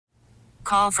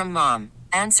Call from mom.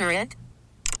 Answer it.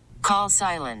 Call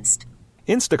silenced.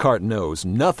 Instacart knows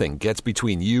nothing gets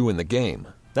between you and the game.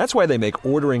 That's why they make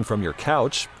ordering from your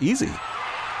couch easy.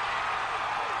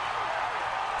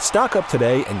 Stock up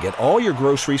today and get all your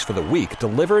groceries for the week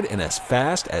delivered in as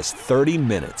fast as 30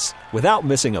 minutes without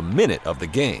missing a minute of the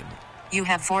game. You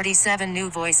have 47 new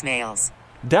voicemails.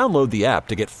 Download the app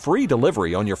to get free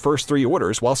delivery on your first 3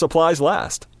 orders while supplies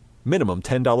last. Minimum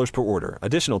 $10 per order.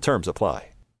 Additional terms apply.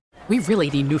 We really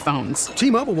need new phones.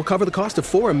 T-Mobile will cover the cost of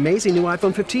 4 amazing new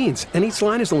iPhone 15s, and each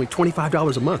line is only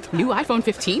 $25 a month. New iPhone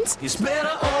 15s? It's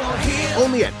better over here.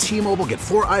 Only at T-Mobile, get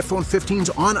 4 iPhone 15s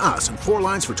on us and 4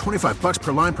 lines for $25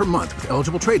 per line per month with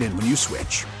eligible trade-in when you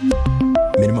switch.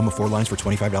 Minimum of 4 lines for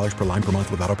 $25 per line per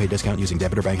month with autopay discount using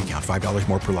debit or bank account. $5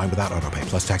 more per line without autopay,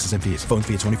 plus taxes and fees. Phone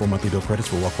fee at 24 monthly bill credits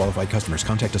for well-qualified customers.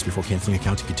 Contact us before canceling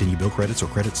account to continue bill credits or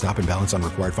credit stop and balance on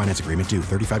required finance agreement due.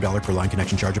 $35 per line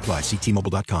connection charge applies. See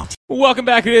T-Mobile.com. Welcome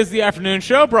back. It is the afternoon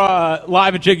show,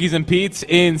 live at Jiggies and Pete's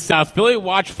in South Philly.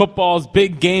 Watch football's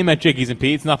big game at Jiggies and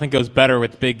Pete's. Nothing goes better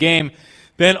with the big game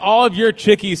than all of your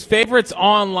Chickies favorites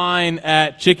online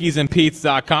at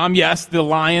chickiesandpete's.com. Yes, the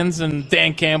Lions and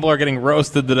Dan Campbell are getting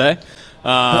roasted today.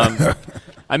 I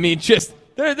mean, just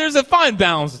there's a fine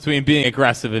balance between being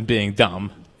aggressive and being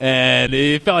dumb. And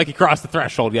it felt like he crossed the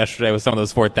threshold yesterday with some of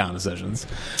those fourth down decisions.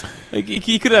 Like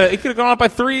he could have gone up by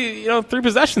three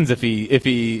possessions if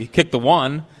he kicked the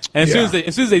one. And as soon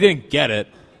as they didn't get it,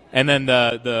 and then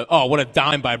what a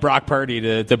dime by Brock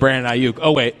Purdy to Brandon Ayuk.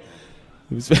 Oh wait,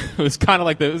 it was kind of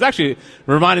like it was actually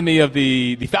reminded me of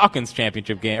the Falcons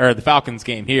championship game or the Falcons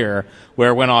game here where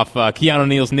it went off Keanu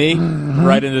Neal's knee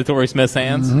right into Torrey Smith's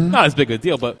hands. Not as big a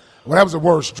deal, but that was the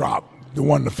worst drop. The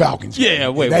one the Falcons.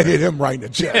 That hit him right in the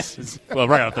chest. Well,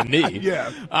 right off the knee. Yeah.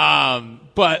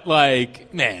 But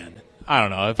like, man, I don't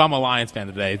know. If I'm a Lions fan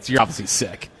today, you're obviously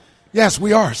sick. Yes,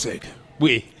 we are sick.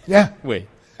 We.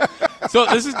 So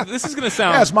this is going to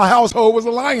sound. Yes, my household was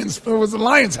a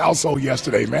Lions household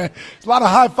yesterday, man. There's a lot of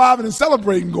high fiving and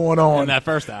celebrating going on in that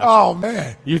first half. Oh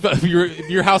man, you thought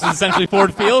your house was essentially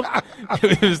Ford Field.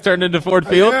 It was turned into Ford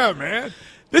Field. Yeah, man.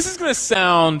 This is going to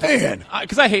sound, man,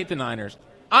 because I hate the Niners.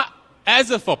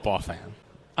 As a football fan,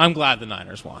 I'm glad the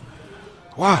Niners won.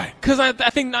 Why? Because I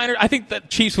think the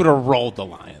Chiefs would have rolled the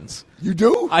Lions. You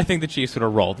do? I think the Chiefs would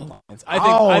have rolled the Lions.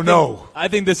 I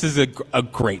think this is a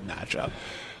great matchup.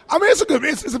 I mean,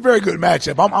 it's a very good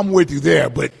matchup. I'm with you there,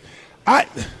 but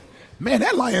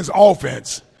that Lions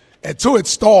offense until it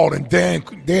stalled and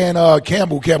Dan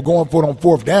Campbell kept going for it on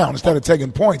fourth down instead of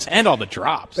taking points and all the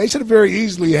drops. They should have very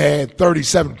easily had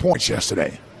 37 points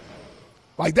yesterday.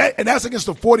 Like that, and that's against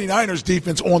the 49ers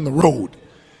defense on the road.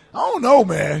 I don't know,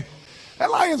 man. That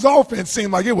Lions offense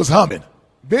seemed like it was humming.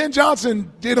 Ben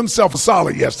Johnson did himself a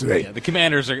solid yesterday. Yeah, the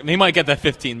Commanders they might get that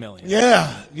 $15 million.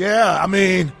 Yeah. I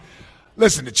mean,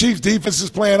 listen, the Chiefs defense is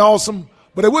playing awesome,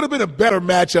 but it would have been a better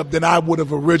matchup than I would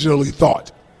have originally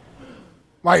thought.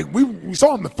 Like we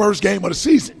saw in the first game of the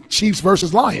season, Chiefs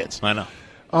versus Lions. I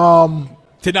know.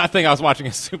 Did not think I was watching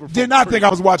a Super Bowl. Did not think I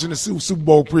was watching a Super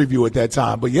Bowl preview at that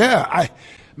time. But yeah,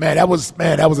 that was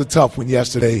a tough one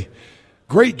yesterday.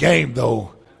 Great game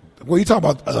though. Well, you talk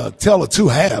about tell of two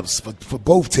halves for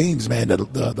both teams, man.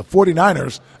 The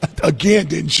 49ers again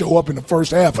didn't show up in the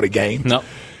first half of the game. No.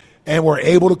 And were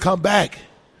able to come back.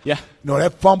 Yeah.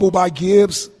 That fumble by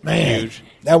Gibbs, man. Huge.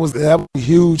 That was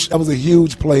huge. That was a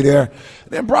huge play there. And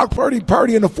then Brock Purdy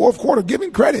in the fourth quarter, give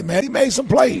him credit, man. He made some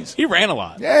plays. He ran a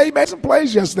lot. Yeah, he made some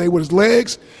plays yesterday with his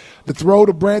legs. The throw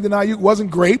to Brandon Ayuk wasn't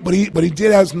great, but he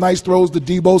did have some nice throws to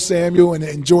Deebo Samuel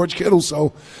and George Kittle.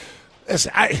 So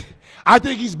I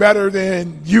think he's better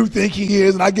than you think he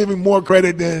is, and I give him more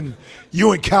credit than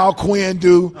you and Kyle Quinn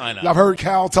do. I know. I've heard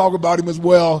Kyle talk about him as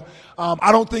well.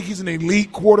 I don't think he's an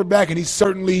elite quarterback, and he's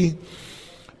certainly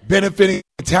benefiting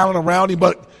the talent around him,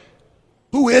 but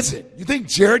who is it? You think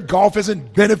Jared Goff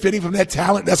isn't benefiting from that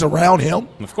talent that's around him?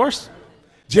 Of course.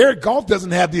 Jared Goff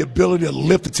doesn't have the ability to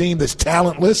lift a team that's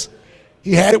talentless.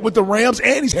 He had it with the Rams,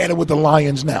 and he's had it with the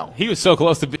Lions now. He was so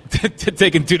close to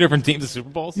taking two different teams to Super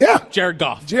Bowls. Yeah. Jared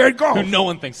Goff. Who no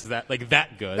one thinks is that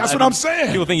good. That's what I'm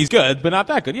saying. People think he's good, but not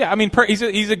that good. Yeah, I mean, he's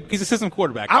a system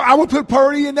quarterback. I would put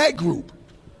Purdy in that group.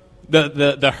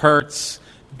 The Hurts.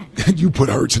 You put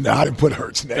Hurts in there. I didn't put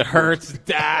Hurts in that. The Hurts,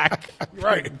 Dak,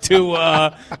 right?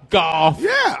 To Goff.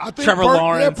 Yeah, I think Trevor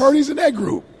Lawrence. Yeah, Purdy's in that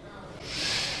group.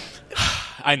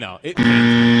 I know. What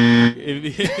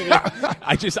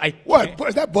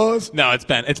is that Buzz? No, it's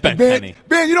Ben Kenny.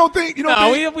 Ben, you don't think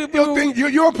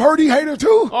you're a Purdy hater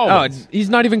too? Oh, he's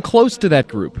not even close to that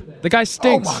group. The guy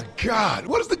stinks. Oh my God,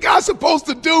 what is the guy supposed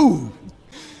to do?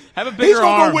 Have a bigger He's going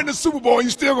to arm. go win the Super Bowl, and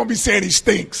you're still going to be saying he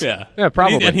stinks. Yeah,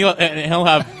 probably. And he'll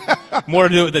have more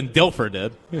to do with it than Dilfer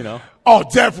did. Oh,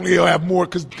 definitely he'll have more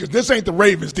because this ain't the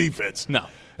Ravens defense. No.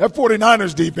 That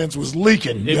 49ers defense was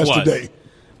leaking yesterday.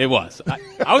 It was.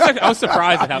 I was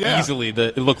surprised at how easily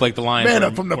it looked like the Lions.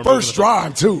 Man, from the first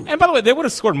drive, too. And by the way, they would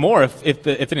have scored more if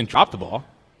they didn't drop the ball.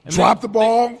 Drop the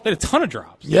ball? They had a ton of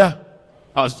drops. Yeah.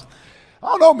 I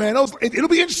don't know, man. It'll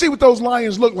be interesting what those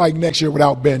Lions look like next year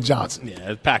without Ben Johnson. Yeah,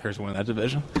 the Packers win that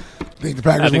division. Think the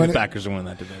Packers win it? The Packers will win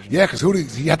that division. Yeah, because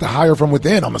he had to hire from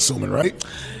within, I'm assuming, right?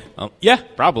 Yeah,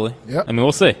 probably. Yep. I mean,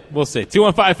 we'll see.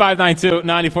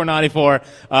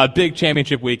 215-592-9494. Big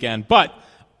championship weekend. But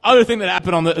other thing that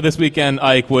happened on this weekend,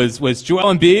 Ike, was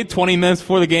Joel Embiid, 20 minutes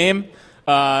before the game,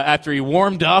 after he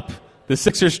warmed up, the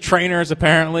Sixers trainers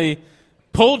apparently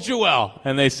pulled Joel,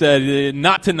 and they said,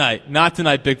 not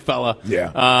tonight, big fella.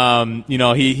 Yeah.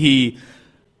 He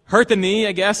hurt the knee,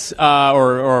 I guess,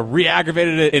 or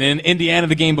re-aggravated it in Indiana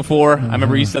the game before. I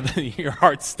remember you said that your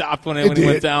heart stopped when he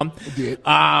went down. It did.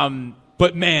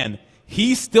 But, man,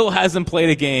 he still hasn't played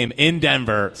a game in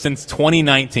Denver since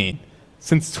 2019.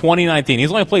 Since 2019.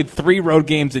 He's only played 3 road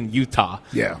games in Utah.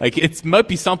 Yeah. Like, it might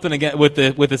be something again with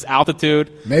this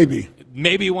altitude. Maybe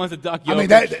he wants to duck Jokic. I mean,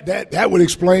 that would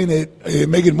explain it,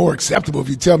 make it more acceptable if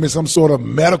you tell me some sort of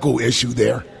medical issue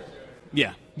there.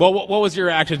 Yeah. Well, what was your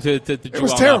reaction to Joel? It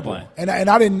was terrible, and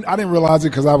I didn't realize it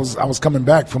because I was coming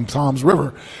back from Tom's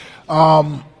River,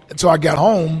 and so I got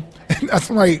home and I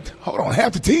was like, hold on,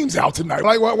 half the team's out tonight.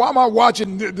 Like, why am I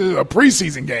watching a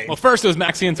preseason game? Well, first it was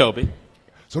Maxey and Toby,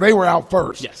 so they were out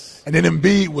first. Yes, and then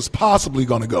Embiid was possibly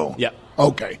going to go. Yep.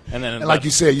 Okay. And like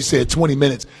you said 20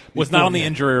 minutes was not on the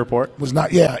injury report. Was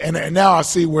not. Yeah, and now I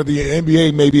see where the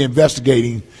NBA may be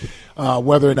investigating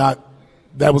whether or not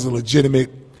that was a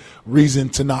legitimate reason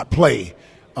to not play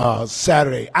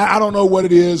Saturday. I don't know what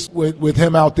it is with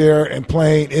him out there and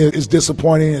playing. It's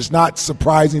disappointing. It's not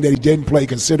surprising that he didn't play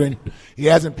considering he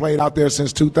hasn't played out there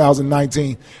since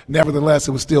 2019. Nevertheless,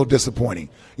 it was still disappointing.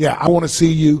 Yeah, I want to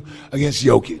see you against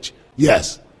Jokic.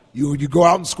 Yes, you go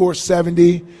out and score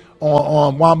 70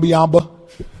 on Wembanyama.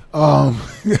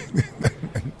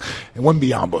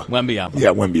 Wembyamba. Yeah,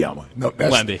 Wembyamba. No,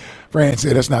 that's Wemby. Fran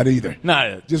said that's not either.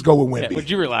 No, just go with Wemby. Yeah, would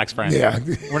you relax, Fran? Yeah,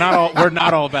 we're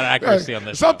not all about accuracy on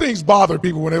this. Some things bother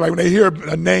people when they hear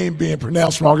a name being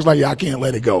pronounced wrong. It's like, I can't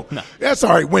let it go. No. That's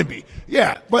all right, Wemby.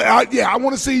 Yeah, but I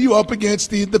want to see you up against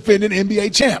the defending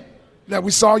NBA champ. Now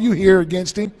we saw you here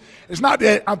against him. It's not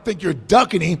that I think you're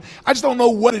ducking him. I just don't know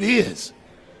what it is.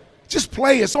 Just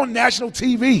play. It's on national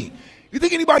TV. You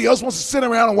think anybody else wants to sit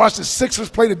around and watch the Sixers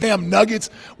play the damn Nuggets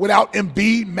without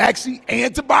Embiid, Maxey,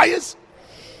 and Tobias?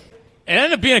 It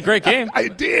ended up being a great game. I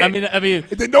did. I mean,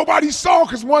 that nobody saw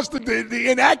because once the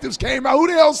inactives came out, who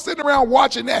the hell's sitting around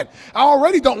watching that? I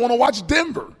already don't want to watch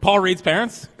Denver. Paul Reed's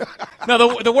parents?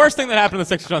 No, the worst thing that happened to the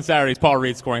Sixers on Saturday is Paul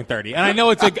Reed scoring 30. And I know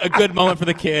it's a good moment for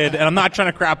the kid, and I'm not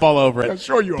trying to crap all over it. I'm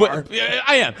sure you are.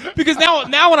 I am. Because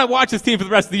now when I watch this team for the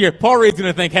rest of the year, Paul Reed's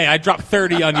going to think, hey, I dropped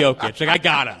 30 on Jokic. Like, I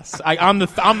got us. I'm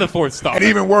the fourth star. And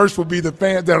even worse would be the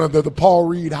fans that are the Paul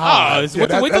Reed high.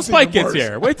 Wait till Spike gets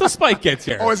here. Wait till Spike gets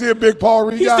here. Oh, is he a big Paul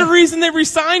Reed guy? He's the reason they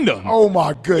re-signed him. Oh,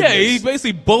 my goodness. Yeah, he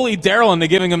basically bullied Daryl into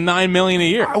giving him $9 million a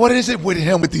year. What is it with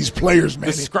him with these players, man?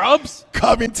 The scrubs?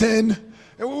 Covington.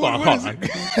 What is it?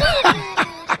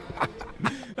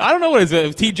 I don't know what it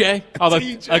is. TJ?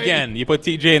 TJ. Again, you put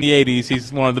TJ in the 80s,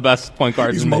 he's one of the best point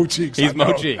guards. He's Mo Cheeks. He's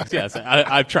Mo Cheeks, yes.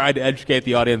 I've tried to educate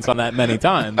the audience on that many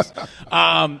times.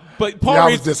 But Paul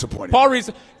Reed's was disappointed. Paul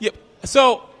Reed's,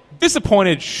 so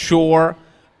disappointed, sure.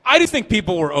 I just think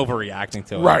people were overreacting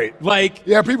to it. Right. Like,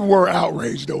 yeah, people were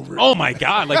outraged over it. Oh, my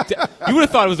God. Like, you would have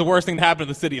thought it was the worst thing to happen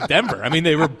to the city of Denver. I mean,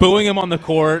 they were booing him on the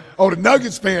court. Oh, the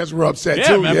Nuggets fans were upset,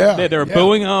 too. Remember? Yeah. They were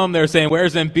booing him. They were saying,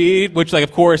 where's Embiid? Which, like,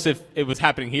 of course, if it was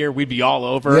happening here, we'd be all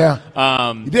over.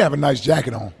 Yeah. He did have a nice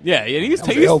jacket on. Yeah. He was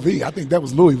LV. I think that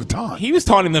was Louis Vuitton. He was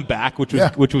taunting them back,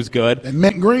 which was good. And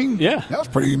mint green? Yeah. That was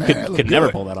pretty, man. Could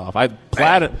never pull that off.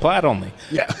 Plaid only.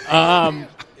 Yeah.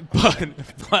 But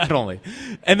plaid only.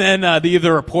 And then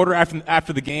the reporter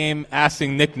after the game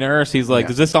asking Nick Nurse, he's like,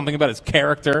 is this something about his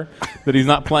character that he's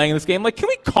not playing in this game? Like, can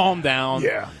we calm down?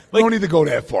 Yeah. Like, we don't need to go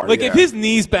that far. Like, if his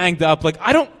knee's banged up, like,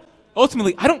 I don't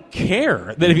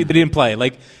care that he didn't play.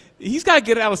 Like, he's got to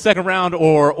get it out of the second round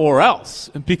or else.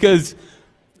 Because,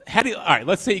 all right,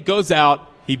 let's say he goes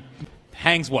out, he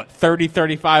hangs, 30,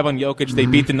 35 on Jokic, they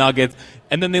beat the Nuggets,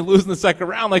 and then they lose in the second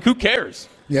round. Like, who cares?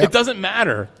 Yep. It doesn't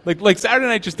matter. Like Saturday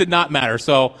night just did not matter.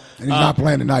 So and he's not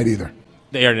playing tonight either.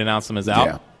 They already announced him as out.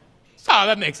 Yeah. So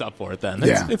that makes up for it then.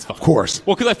 It's fine. Of course.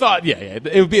 Well, because I thought, it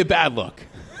would be a bad look.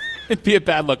 It'd be a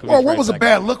bad look. Well, what was a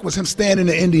bad look was him staying in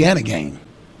the Indiana game.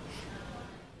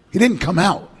 He didn't come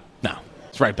out. No,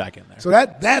 it's right back in there. So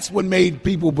that's what made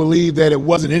people believe that it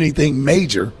wasn't anything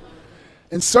major,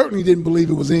 and certainly didn't believe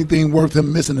it was anything worth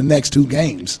him missing the next 2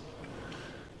 games.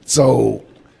 So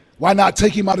why not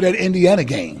take him out of that Indiana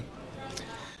game?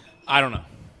 I don't know.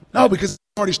 No, because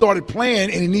he already started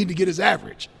playing, and he needed to get his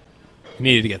average. He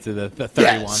needed to get to the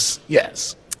 31.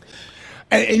 Yes.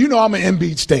 And you know I'm an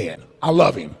Embiid stan. I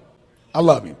love him.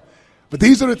 But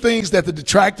these are the things that the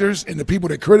detractors and the people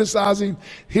that criticize him,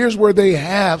 here's where they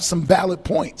have some valid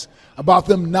points about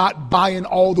them not buying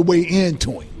all the way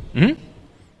into him. Mm-hmm.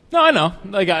 No, I know.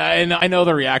 Like I know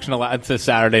the reaction a lot to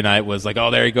Saturday night was like,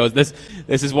 "Oh, there he goes. This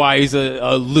is why he's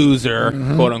a loser,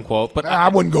 quote unquote." But I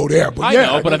wouldn't go there. But I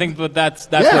know. But I think that's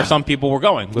where some people were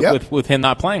going with him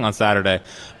not playing on Saturday.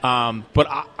 But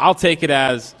I'll take it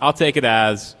as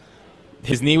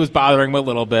his knee was bothering him a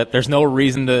little bit. There's no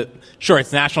reason to. Sure,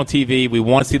 it's national TV. We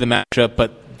want to see the matchup,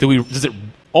 but does it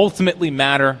ultimately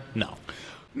matter? No.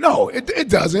 No, it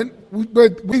doesn't.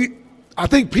 I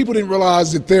think people didn't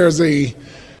realize that there's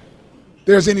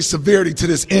any severity to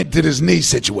this knee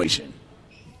situation.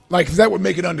 Like, that would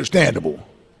make it understandable,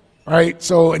 right?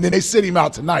 So, and then they sit him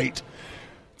out tonight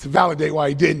to validate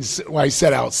why he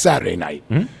sat out Saturday night.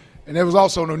 Mm-hmm. And there was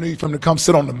also no need for him to come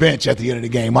sit on the bench at the end of the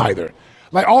game either.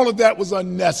 Like, all of that was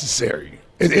unnecessary.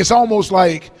 It's almost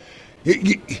like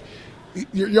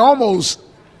you're almost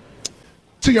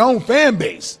to your own fan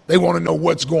base. They want to know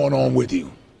what's going on with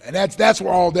you. And that's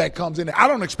where all that comes in. I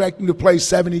don't expect him to play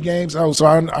 70 games. I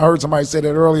heard somebody say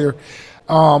that earlier.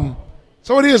 So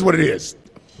it is what it is.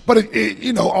 But,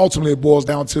 ultimately it boils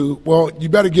down to, well, you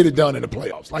better get it done in the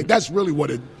playoffs. Like, that's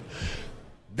really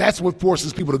that's what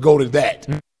forces people to go to that.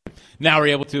 Now were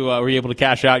you able to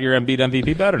cash out your Embiid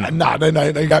MVP bet or not? Nah,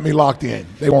 they got me locked in.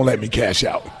 They won't let me cash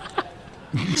out.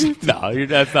 No,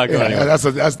 that's not going anywhere. That's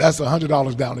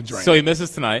 $100 down the drain. So he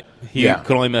misses tonight. He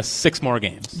could only miss 6 more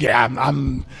games. Yeah,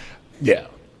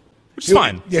 Which is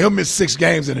fine. Yeah, he'll miss 6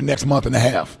 games in the next month and a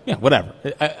half. Yeah, whatever.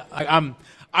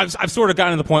 I've sort of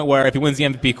gotten to the point where if he wins the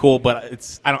MVP, cool,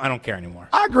 but I don't care anymore.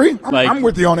 I agree. I'm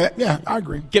with you on that. Yeah, I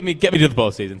agree. Get me to the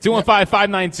postseason.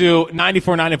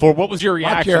 215-592-9494. What was your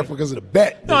reaction? I care because of the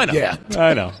bet. No, I know. Yeah.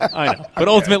 I know. But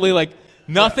ultimately,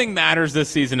 nothing matters this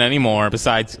season anymore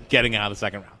besides getting out of the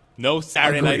second round. No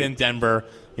Saturday night in Denver.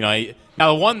 Now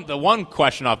the one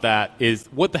question off that is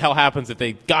what the hell happens if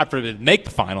they, God forbid, make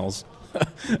the finals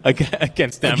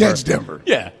against Denver? Against Denver.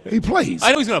 Yeah. He plays.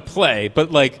 I know he's going to play,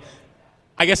 but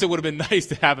I guess it would have been nice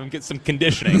to have him get some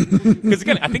conditioning. Because,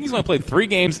 again, I think he's only played 3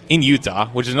 games in Utah,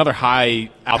 which is another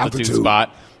high-altitude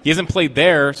spot. He hasn't played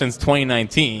there since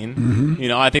 2019.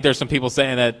 Mm-hmm. I think there's some people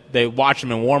saying that they watched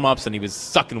him in warm-ups and he was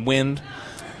sucking wind.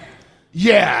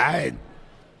 Yeah,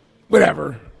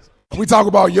 whatever. We talk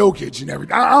about Jokic and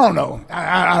everything. I don't know.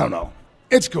 I don't know.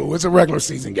 It's cool. It's a regular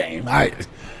season game. I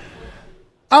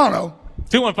don't know.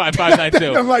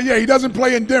 215-592. I'm like, he doesn't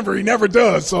play in Denver. He never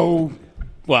does, so...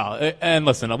 Well, and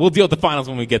listen, we'll deal with the finals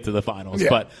when we get to the finals. Yeah.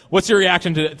 But what's your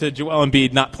reaction to Joel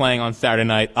Embiid not playing on Saturday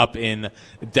night up in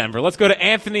Denver? Let's go to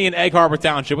Anthony in Egg Harbor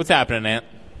Township. What's happening, Ant?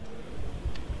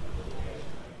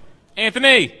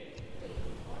 Anthony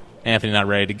not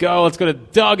ready to go. Let's go to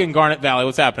Doug in Garnet Valley.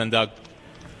 What's happening, Doug?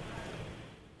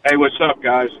 Hey, what's up,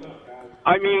 guys?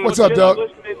 What's up, Doug?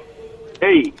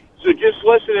 Hey, so just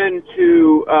listening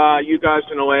to you guys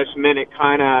in the last minute,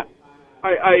 kind of.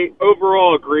 I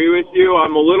overall agree with you.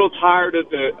 I'm a little tired of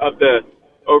the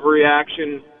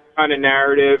overreaction kind of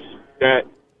narrative that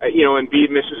Embiid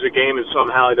misses a game and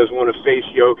somehow he doesn't want to face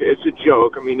Jokic. It's a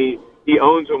joke. I mean, he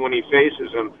owns him when he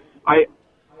faces him. I'm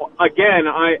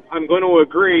going to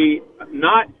agree.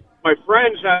 Not my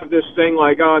friends have this thing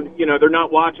like, they're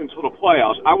not watching until the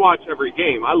playoffs. I watch every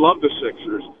game. I love the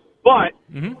Sixers. But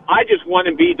I just want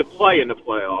Embiid to play in the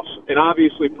playoffs and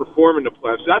obviously perform in the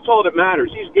playoffs. That's all that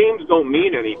matters. These games don't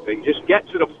mean anything. Just get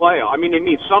to the playoffs. I mean, they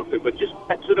mean something, but just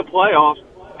get to the playoffs,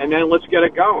 and then let's get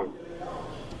it going.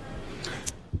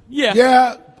 Yeah.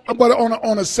 Yeah, but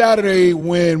on a Saturday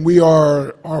when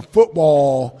our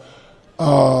football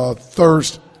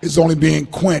thirst is only being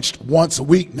quenched once a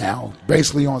week now,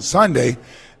 basically on Sunday,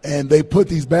 and they put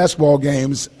these basketball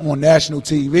games on national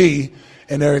TV.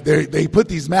 And they put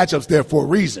these matchups there for a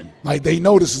reason. Like, they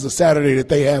know this is a Saturday that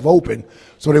they have open,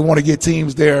 so they want to get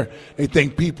teams there they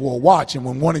think people will watch.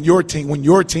 And when your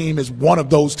team is one of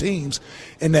those teams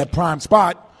in that prime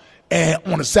spot, and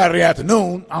on a Saturday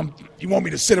afternoon, you want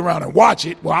me to sit around and watch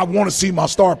it? Well, I want to see my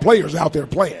star players out there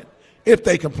playing, if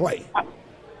they can play.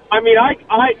 I mean, I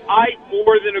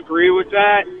more than agree with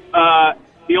that.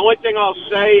 The only thing I'll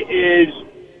say is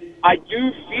I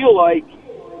do feel like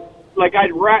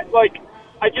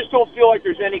I just don't feel like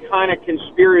there's any kind of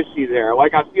conspiracy there.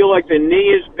 Like, I feel like the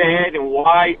knee is bad, and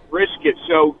why risk it?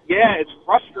 So, yeah, it's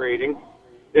frustrating.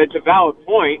 It's a valid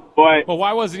point, but... Well,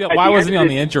 why wasn't he on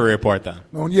the injury report then?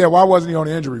 Well, yeah, why wasn't he on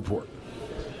the injury report?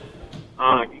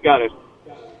 You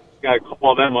gotta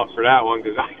call them up for that one,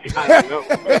 because I don't know.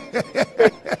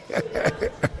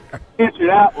 Answer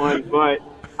that one, but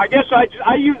I guess I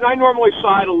normally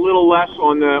side a little less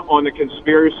on the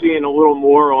conspiracy and a little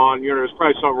more on, there's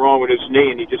probably something wrong with his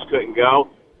knee and he just couldn't go.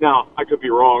 Now, I could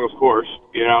be wrong, of course,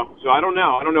 so I don't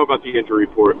know. I don't know about the injury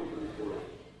report.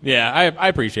 Yeah, I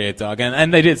appreciate it, Doug.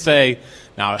 And they did say,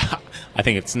 now, I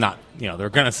think it's not, they're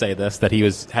going to say this, that he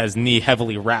had his knee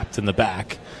heavily wrapped in the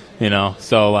back,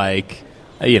 so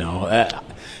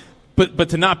but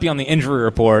to not be on the injury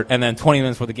report and then 20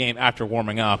 minutes before the game after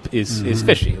warming up is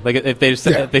fishy. Like, if they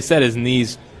said his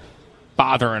knee's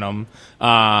bothering him,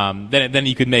 then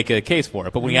you could make a case for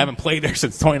it. But when you haven't played there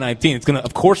since 2019, it's going to,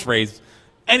 of course, raise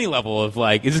any level of,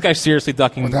 is this guy seriously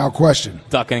ducking? Without question.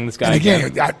 Ducking this guy. And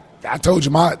again, I told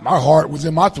you my heart was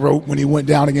in my throat when he went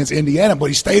down against Indiana, but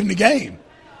he stayed in the game.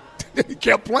 He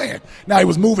kept playing. Now, he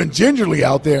was moving gingerly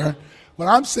out there, but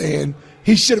I'm saying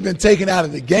he should have been taken out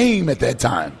of the game at that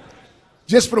time.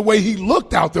 Just for the way he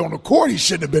looked out there on the court, he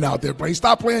shouldn't have been out there playing. He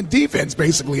stopped playing defense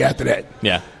basically after that.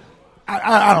 Yeah.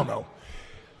 I don't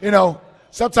know.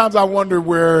 Sometimes I wonder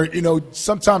where,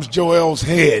 sometimes Joel's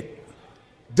head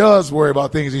does worry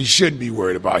about things he shouldn't be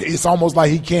worried about. It's almost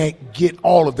like he can't get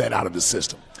all of that out of the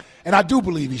system. And I do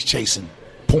believe he's chasing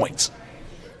points.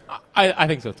 I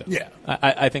think so, too. Yeah.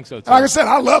 I think so, too. Like I said,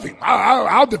 I love him.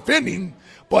 I'll defend him.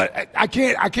 But I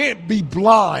can't be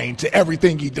blind to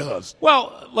everything he does.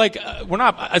 Well,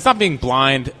 it's not being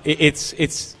blind.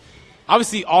 It's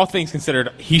obviously, all things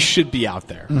considered, he should be out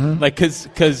there. Mm-hmm.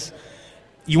 Because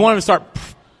you want him to start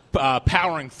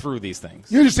powering through these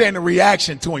things. You're just saying the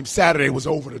reaction to him Saturday was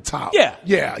over the top.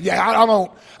 Yeah.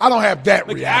 I don't have that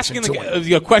reaction to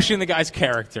him. Questioning the guy's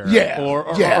character. Yeah.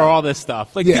 Or all this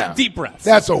stuff. Deep breaths.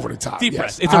 That's over the top. Deep yes.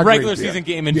 breaths. It's a regular season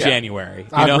game in January.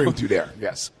 I agree with you there,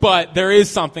 yes. But there is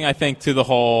something, I think, to the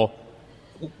whole,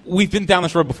 we've been down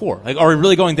this road before. Are we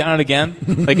really going down it again?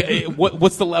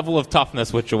 What's the level of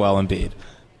toughness with Joel Embiid?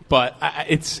 But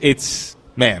it's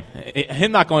man,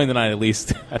 him not going tonight at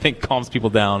least, I think calms people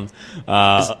down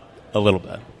a little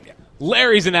bit.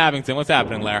 Larry's in Abington. What's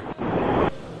happening, Larry?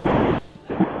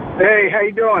 Hey, how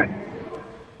you doing?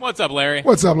 What's up, Larry?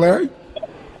 What's up, Larry?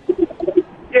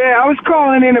 Yeah, I was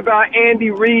calling in about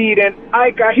Andy Reid, and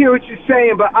Ike, I hear what you're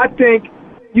saying, but I think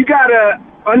you got to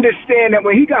understand that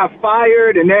when he got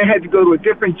fired and then had to go to a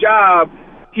different job,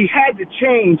 he had to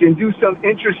change and do some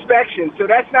introspection. So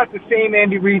that's not the same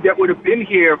Andy Reid that would have been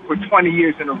here for 20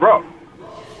 years in a row.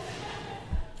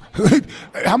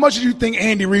 How much do you think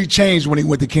Andy Reid changed when he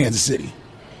went to Kansas City?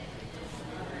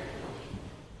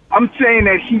 I'm saying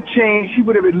that he changed. He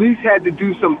would have at least had to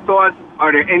do some thoughts.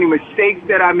 Are there any mistakes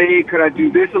that I made? Could I do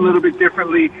this a little bit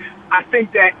differently? I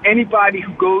think that anybody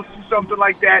who goes through something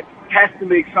like that has to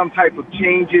make some type of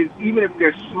changes, even if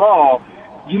they're small.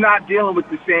 You're not dealing with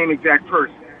the same exact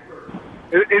person.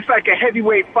 It's like a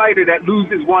heavyweight fighter that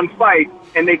loses one fight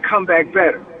and they come back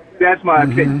better. That's my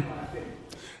opinion.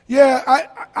 Yeah,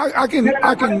 I can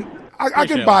buy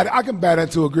that. I can buy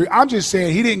that to agree. I'm just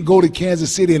saying he didn't go to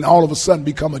Kansas City and all of a sudden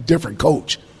become a different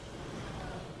coach.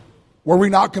 Were we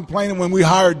not complaining when we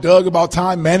hired Doug about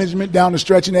time management down the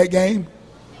stretch in that game?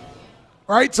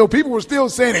 Right? So people were still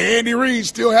saying Andy Reid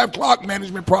still have clock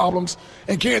management problems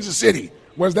in Kansas City.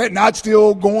 Was that not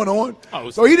still going on?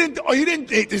 So he didn't.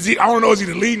 Is he? I don't know. Is he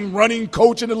the leading running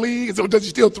coach in the league? So does he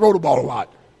still throw the ball a lot?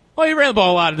 Well, he ran the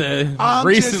ball a lot recently. I'm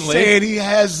just saying he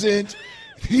hasn't.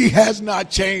 He has not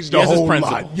changed a whole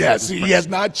lot. Yes, he has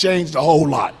not changed a whole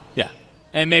lot. Yeah,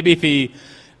 and maybe if he.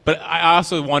 But I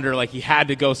also wonder, he had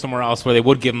to go somewhere else where they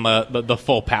would give him the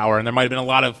full power, and there might have been a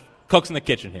lot of cooks in the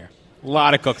kitchen here. A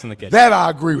lot of cooks in the kitchen. That I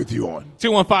agree with you on.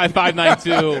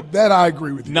 215-592. That I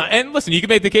agree with you. And listen, you can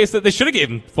make the case that they should have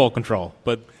given him full control,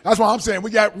 but that's why I'm saying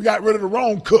we got rid of the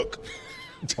wrong cook.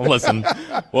 Well, listen.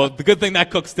 Well, the good thing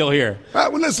that cook's still here.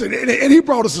 Well, listen, and he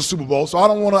brought us a Super Bowl, so I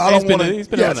don't want to. He's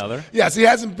been in another. Yes, he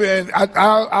hasn't been.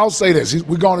 I'll say this: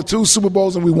 we've gone to 2 Super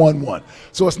Bowls and we won 1.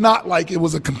 So it's not like it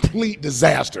was a complete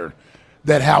disaster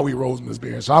that Howie Roseman has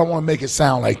been. So I don't want to make it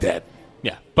sound like that.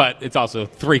 Yeah, but it's also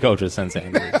 3 coaches since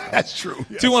Andy. That's true.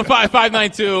 Yes.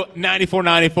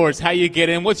 215-592-9494 is how you get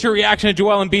in. What's your reaction to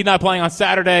Joel Embiid not playing on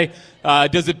Saturday?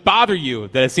 Does it bother you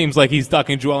that it seems like he's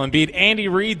ducking Joel Embiid? Andy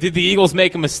Reid, did the Eagles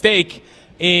make a mistake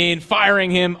in firing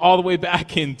him all the way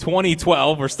back in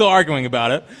 2012. We're still arguing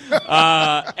about it.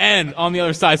 And on the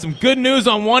other side, some good news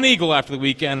on one Eagle after the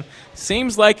weekend.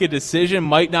 Seems like a decision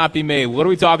might not be made. What are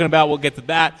we talking about? We'll get to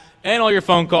that and all your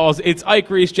phone calls. It's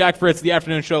Ike Reese, Jack Fritz, the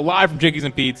afternoon show, live from Chickies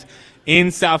and Pete's in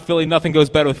South Philly. Nothing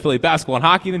goes better with Philly basketball and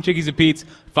hockey than Chickies and Pete's.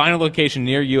 Find a location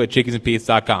near you at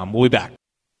chickiesandpete's.com. We'll be back.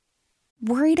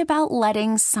 Worried about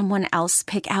letting someone else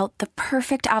pick out the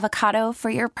perfect avocado for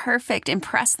your perfect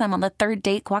impress them on the third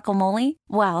date guacamole?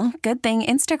 Well, good thing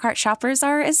Instacart shoppers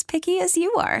are as picky as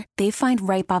you are. They find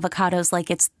ripe avocados like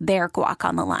it's their guac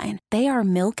on the line. They are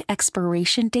milk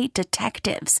expiration date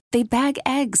detectives. They bag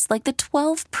eggs like the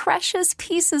 12 precious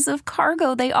pieces of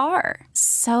cargo they are.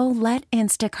 So let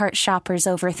Instacart shoppers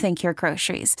overthink your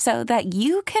groceries so that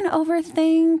you can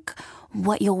overthink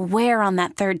what you'll wear on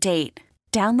that third date.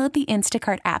 Download the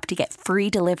Instacart app to get free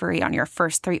delivery on your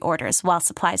first 3 orders while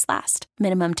supplies last.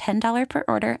 Minimum $10 per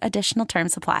order. Additional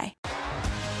terms apply.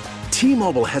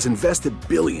 T-Mobile has invested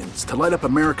billions to light up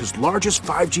America's largest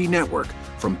 5G network,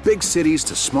 from big cities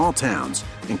to small towns,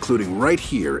 including right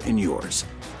here in yours.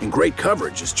 And great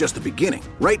coverage is just the beginning.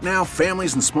 Right now,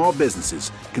 families and small businesses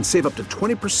can save up to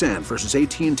 20% versus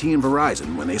AT&T and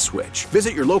Verizon when they switch.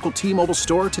 Visit your local T-Mobile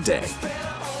store today.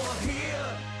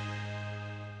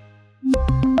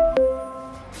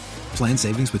 Plan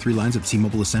savings with 3 lines of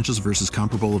T-Mobile Essentials versus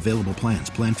comparable available plans.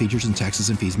 Plan features and taxes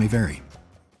and fees may vary.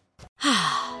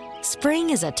 Spring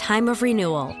is a time of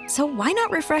renewal, so why not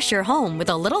refresh your home with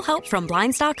a little help from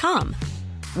Blinds.com?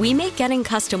 We make getting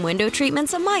custom window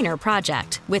treatments a minor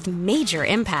project with major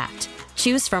impact.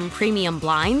 Choose from premium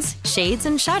blinds, shades,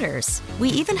 and shutters. We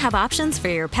even have options for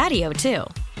your patio, too.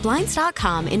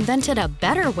 Blinds.com invented a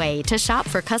better way to shop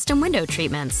for custom window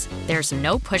treatments. There's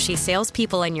no pushy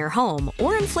salespeople in your home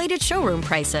or inflated showroom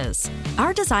prices.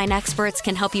 Our design experts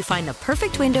can help you find the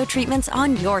perfect window treatments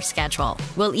on your schedule.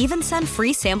 We'll even send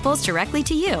free samples directly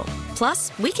to you.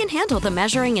 Plus, we can handle the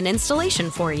measuring and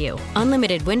installation for you.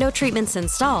 Unlimited window treatments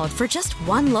installed for just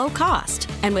one low cost.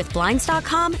 And with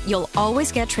Blinds.com, you'll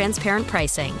always get transparent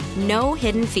pricing. No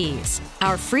hidden fees.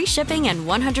 Our free shipping and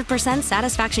 100%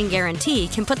 satisfaction guarantee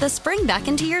can put the spring back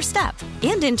into your step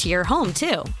and into your home,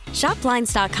 too. Shop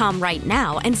Blinds.com right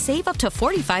now and save up to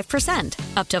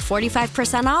 45%. Up to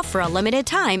 45% off for a limited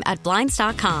time at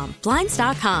Blinds.com.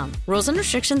 Blinds.com. Rules and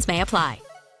restrictions may apply.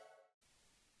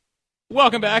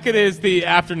 Welcome back. It is the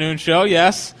afternoon show,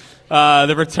 yes.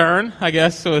 The return, I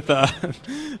guess, with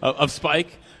of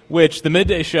Spike, which the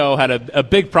midday show had a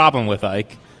big problem with,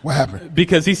 Ike. What happened?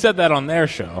 Because he said that on their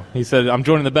show. He said, I'm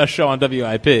joining the best show on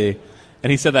WIP. And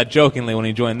he said that jokingly when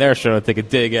he joined their show to take a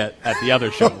dig at the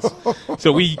other shows.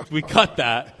 So we cut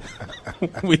that.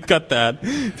 We cut that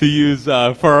to use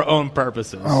for our own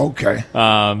purposes. Oh, okay.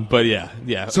 But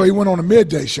yeah. So he went on a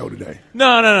midday show today.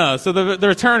 No. So the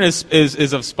return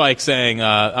is of Spike saying,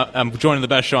 I'm joining the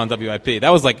best show on WIP. That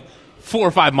was like 4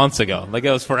 or 5 months ago. Like it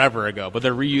was forever ago. But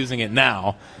they're reusing it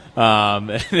now.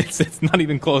 And it's not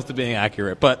even close to being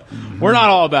accurate. But we're not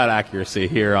all about accuracy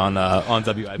here on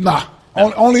WIP. Nah.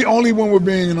 No. Only when we're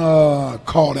being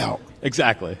called out.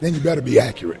 Exactly. Then you better be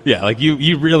accurate. Yeah, like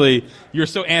you're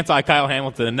so anti Kyle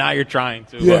Hamilton, and now you're trying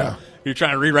to you're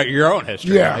trying to rewrite your own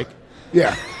history. Yeah. Mike.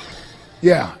 Yeah.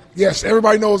 Yes,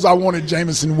 everybody knows I wanted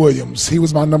Jameson Williams. He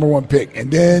was my number 1 pick. And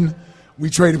then we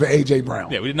traded for A.J.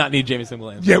 Brown. Yeah, we did not need Jameson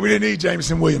Williams. Yeah, we didn't need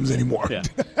Jameson Williams anymore.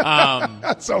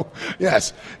 Yeah. So,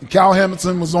 yes, Kyle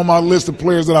Hamilton was on my list of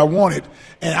players that I wanted.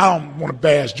 And I don't want to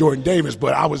bash Jordan Davis,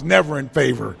 but I was never in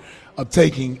favor of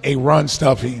taking a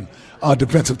run-stuffing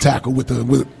defensive tackle with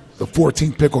the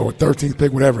 14th pick or 13th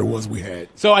pick, whatever it was we had.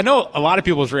 So I know a lot of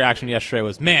people's reaction yesterday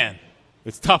was, man,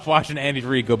 it's tough watching Andy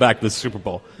Reid go back to the Super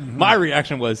Bowl. Mm-hmm. My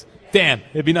reaction was, damn,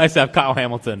 it'd be nice to have Kyle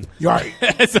Hamilton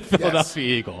as a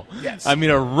Philadelphia Eagle. Yes. I mean,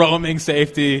 a roaming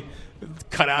safety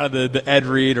cut out of the Ed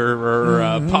Reed or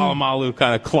Palomalu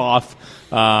kind of cloth.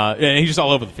 And he's just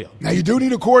all over the field. Now, you do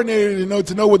need a coordinator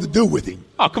to know what to do with him.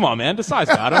 Oh, come on, man. Desai's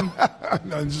got him.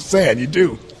 No, I'm just saying, you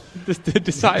do.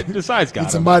 Desai's got him.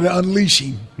 Need somebody to unleash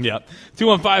him. Yep.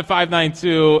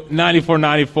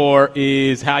 215-592-9494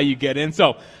 is how you get in.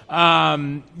 So,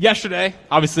 yesterday,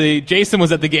 obviously, Jason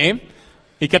was at the game.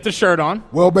 He kept his shirt on.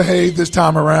 Well behaved this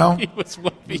time around. He was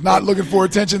not looking for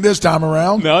attention this time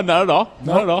around. No, not at all.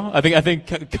 Not at all. I think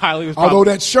Kylie was. Although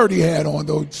that shirt he had on,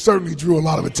 though, certainly drew a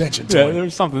lot of attention to him. There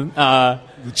was something. The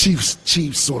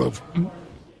Chiefs sort of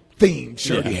themed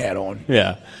shirt he had on.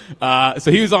 Yeah. So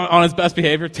he was on his best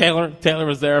behavior. Taylor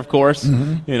was there, of course.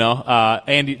 Mm-hmm. You know,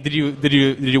 Andy. Did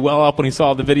you well up when you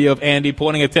saw the video of Andy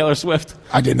pointing at Taylor Swift?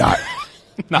 I did not.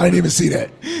 I didn't even see that.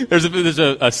 There's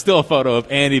a still photo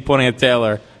of Andy pointing at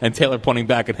Taylor and Taylor pointing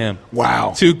back at him.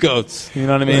 Wow. 2 goats. You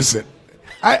know what I mean? Listen,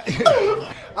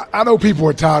 I know people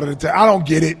are tired of it. I don't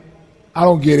get it.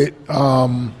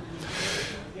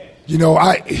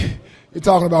 You're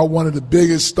talking about one of the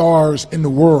biggest stars in the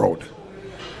world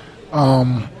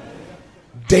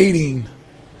dating,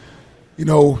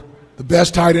 the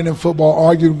best tight end in football,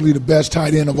 arguably the best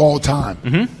tight end of all time.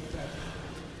 Mm-hmm.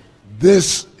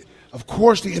 This, of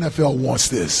course, the NFL wants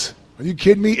this. Are you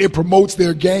kidding me? It promotes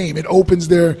their game. It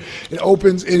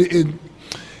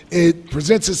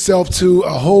presents itself to a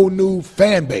whole new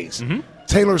fan base,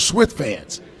 Taylor Swift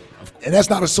fans. And that's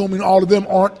not assuming all of them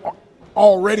aren't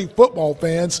already football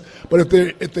fans, but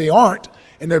if they aren't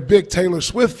and they're big Taylor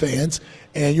Swift fans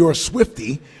and you're a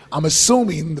Swiftie, I'm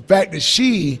assuming the fact that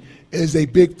she is a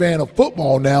big fan of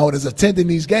football now and is attending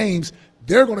these games,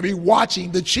 they're going to be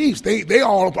watching the Chiefs. They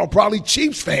all are probably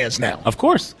Chiefs fans now. Of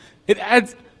course. It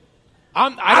adds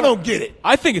I don't get it.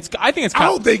 I think it's I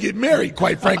hope they get married,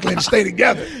 quite frankly, and stay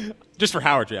together. Just for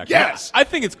Howard's reaction. Yes. I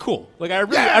think it's cool. Like I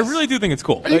really do think it's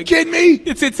cool. Are you kidding me?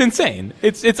 It's insane.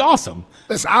 It's awesome.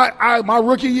 Listen, my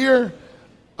rookie year,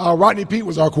 Rodney Peete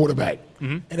was our quarterback.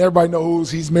 And everybody knows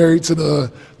he's married to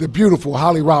the beautiful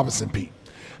Holly Robinson Peete.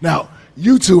 Now,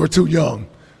 you two are too young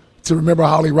to remember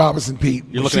Holly Robinson Peete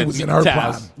when she was in her Taz.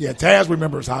 prime. Yeah, Taz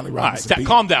remembers Holly Robinson Peete.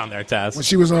 Calm down there, Taz. When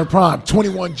she was in her prime,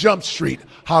 21 Jump Street,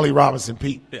 Holly Robinson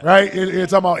Peete, right? You're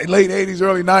talking about late 80s,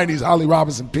 early 90s, Holly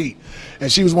Robinson Peete.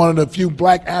 And she was one of the few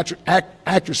black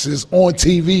actresses on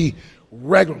TV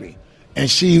regularly. And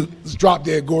she was drop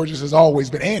dead gorgeous as always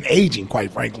been, and aging,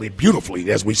 quite frankly,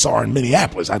 beautifully, as we saw her in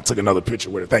Minneapolis. I took another picture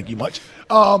with her. Thank you much.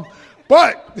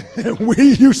 But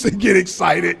we used to get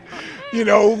excited,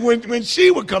 when she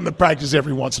would come to practice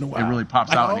every once in a while. It really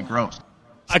pops out and it grows.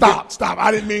 Stop. I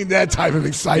didn't mean that type of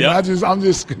excitement. Yep. I'm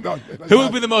just. Who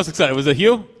would be the most excited? Was it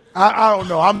Hugh? I don't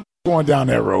know. I'm going down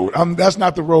that road. That's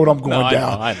not the road I'm going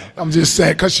down. I know. I'm just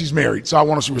saying, because she's married, so I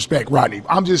want us to respect Rodney.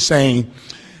 I'm just saying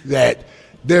that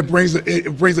it brings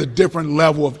a different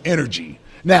level of energy.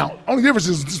 Now, only difference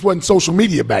is this wasn't social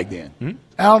media back then.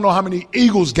 I don't know how many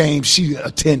Eagles games she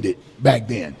attended back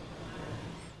then.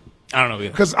 I don't know either.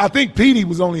 Because I think Petey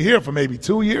was only here for maybe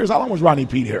 2 years. How long was Rodney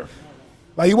Peete here?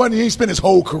 Like he didn't spend his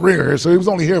whole career here, so he was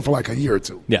only here for like a year or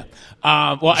two. Yeah.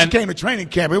 She came to training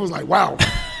camp. It was like, wow.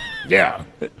 Yeah.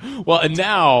 Well, and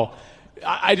now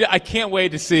I can't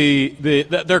wait to see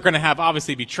they're going to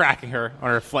obviously be tracking her on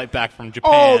her flight back from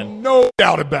Japan. Oh, no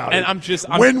doubt about it.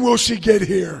 And when will she get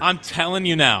here? I'm telling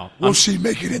you now. Will she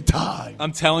make it in time?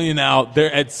 I'm telling you now.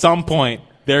 At some point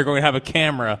they're going to have a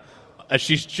camera as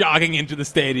she's jogging into the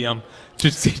stadium to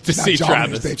see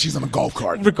Travis. She's on a golf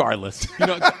cart. Regardless,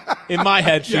 in my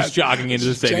head, she's jogging into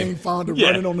the stadium. Jane Fonda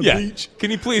running on the beach.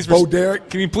 Can you please, Bo Derek?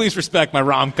 Can you please respect my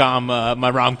rom-com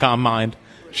mind?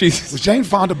 Was Jane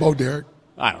Fonda Bo Derek?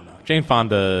 I don't know. Jane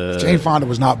Fonda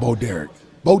was not Bo Derek.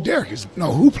 Bo Derek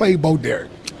who played Bo Derek?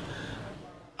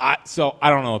 So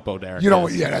I don't know what Bo Derek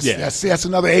is. That's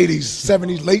another 80s,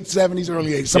 70s, late 70s,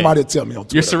 early 80s. Somebody will tell me on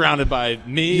Twitter. You're surrounded by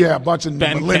me. Yeah, a bunch of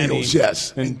Ben millennials, Kenny,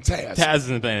 yes. And Taz. Taz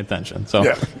isn't paying attention. So,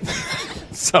 yeah.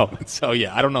 so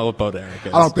yeah, I don't know what Bo Derek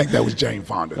is. I don't think that was Jane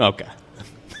Fonda. Okay.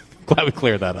 Glad we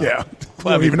cleared that up. Yeah. I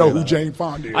don't even know who Jane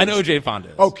Fonda is. I know who Jane Fonda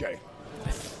is. Okay.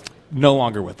 No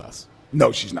longer with us.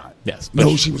 No, she's not. Yes. Know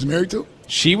who she was married to?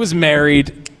 She was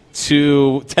married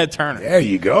to Ted Turner. There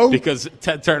you go. Because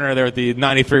Ted Turner, they were at the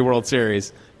 93 World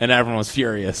Series, and everyone was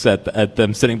furious at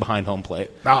them sitting behind home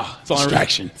plate.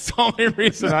 Distraction. It's the only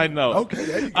reason I know. Okay,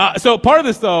 there you go. So part of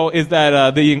this, though, is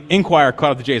that the Inquirer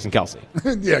caught up to Jason Kelce.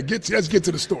 Yeah, let's get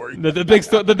to the story. The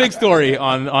big story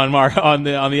on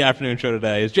the afternoon show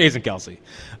today is Jason Kelce.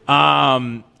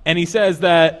 And he says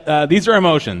that these are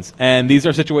emotions, and these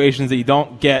are situations that you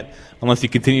don't get unless you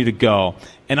continue to go.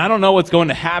 And I don't know what's going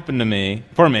to happen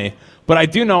for me, but I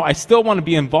do know I still want to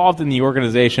be involved in the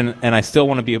organization, and I still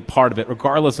want to be a part of it,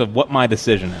 regardless of what my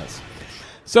decision is.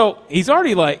 So he's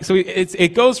already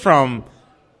it goes from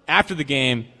after the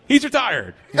game, he's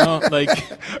retired.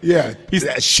 Yeah, he's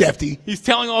Shefty. He's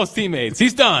telling all his teammates,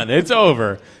 he's done, it's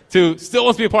over. To still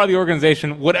wants to be a part of the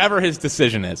organization, whatever his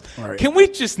decision is. Right. Can we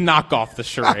just knock off the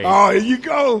charade? Oh, here you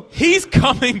go. He's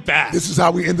coming back. This is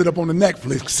how we ended up on the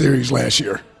Netflix series last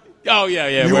year. Oh,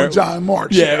 yeah. You and John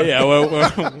March. Yeah.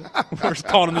 We're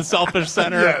calling him the selfish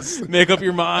center. Yes. Make up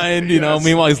your mind.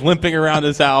 Meanwhile, he's limping around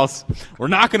his house. We're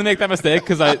not going to make that mistake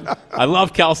because I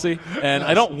love Kelce, and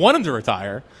I don't want him to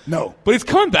retire. No. But he's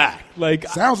coming back.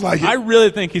 Sounds like it. I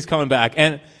really think he's coming back.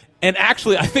 And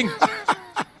actually, I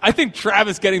think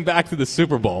Travis getting back to the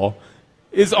Super Bowl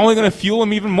is only going to fuel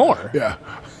him even more. Yeah.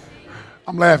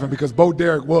 I'm laughing because Bo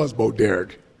Derek was Bo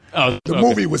Derek. Oh, the okay.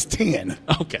 movie was 10.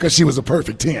 Okay. Because she was a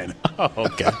perfect 10. Oh,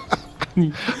 okay.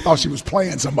 Thought she was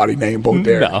playing somebody named Bo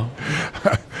Derek. No.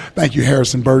 Thank you,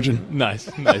 Harrison Burgin. Nice.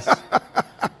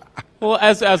 Well,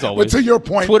 as always. But to your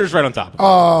point, Twitter's right on top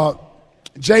of it.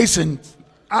 Jason,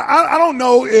 I don't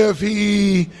know if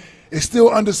he is still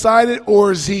undecided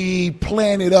or is he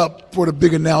playing it up for the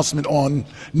big announcement on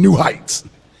New Heights.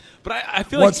 But I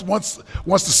feel like once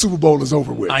the Super Bowl is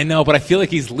over with. I know, but I feel like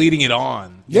he's leading it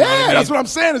on. Yeah, that's what I'm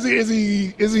saying.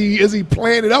 Is he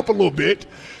playing it up a little bit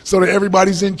so that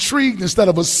everybody's intrigued instead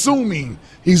of assuming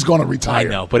he's going to retire? I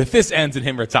know, but if this ends in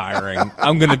him retiring,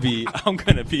 I'm gonna be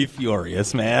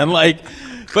furious, man. Like,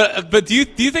 but do you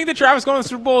think that Travis going to the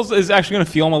Super Bowl is actually going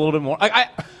to feel him a little bit more?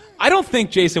 I don't think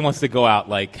Jason wants to go out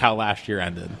like how last year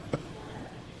ended.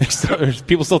 There's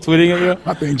people still tweeting at you?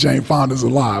 I think Jane Fonda's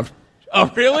alive. Oh,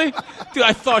 really? Dude,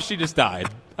 I thought she just died.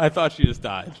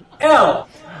 L.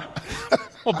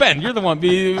 Well, Ben, you're the one.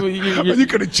 You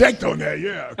could have checked on that,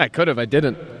 yeah. I could have. I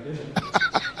didn't.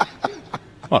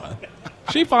 Hold on.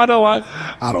 She Fonda alive?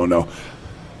 I don't know.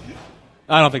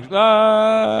 I don't think.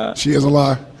 She is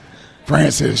alive.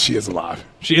 Fran says she is alive.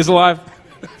 She is alive?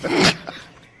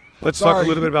 Let's talk a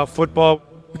little bit about football.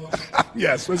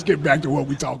 Yes, let's get back to what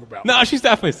we talk about. No, she's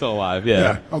definitely still alive,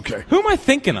 yeah. Okay. Who am I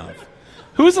thinking of?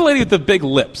 Who was the lady with the big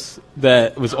lips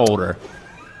that was older?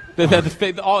 That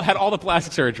had all the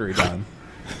plastic surgery done?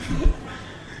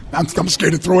 I'm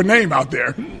scared to throw a name out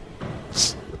there.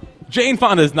 Jane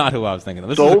Fonda is not who I was thinking of.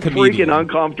 This So is a comedian. freaking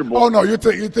uncomfortable. Oh no, you're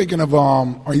thinking of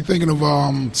are you thinking of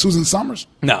Susan Summers?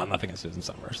 No, I'm not thinking of Susan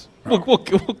Summers. We'll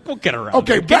get around.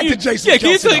 Okay, there. back to Jason. Yeah,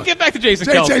 Kelce, can you get back to Jason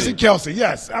Kelce? Jason Kelce,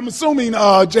 yes. I'm assuming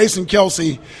Jason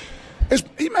Kelce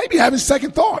he may be having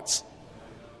second thoughts.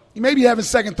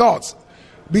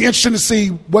 Be interesting to see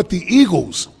what the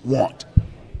Eagles want.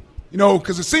 You know,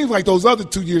 because it seems like those other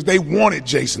 2 years they wanted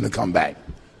Jason to come back.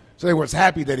 So they were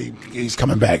happy that he's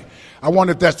coming back. I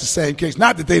wonder if that's the same case.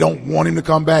 Not that they don't want him to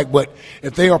come back, but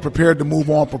if they are prepared to move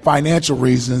on for financial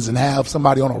reasons and have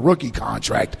somebody on a rookie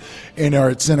contract in their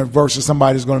incentive versus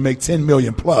somebody who's going to make $10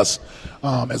 million plus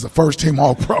as a first-team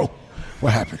All-Pro.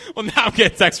 What happened? Well, now I'm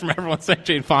getting texts from everyone saying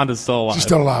Jane Fonda's still alive. She's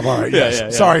still alive. All right. Yes. Yeah.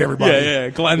 Sorry, everybody. Yeah.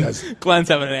 Glenn's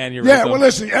having an aneurysm. Yeah. Well,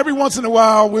 listen. Every once in a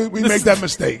while, we make that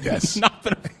mistake. Yes.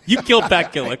 You killed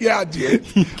Pat Gillick. Yeah, I did.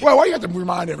 Well, why you have to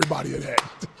remind everybody of that?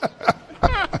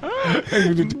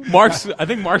 I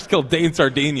think Mark's killed Dane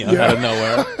Sardinia out of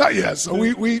nowhere. Yeah. So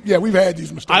we've had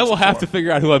these mistakes. I will have to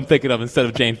figure out who I'm thinking of instead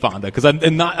of Jane Fonda because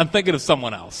I'm thinking of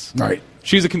someone else. Right.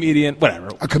 She's a comedian. Whatever.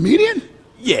 A comedian?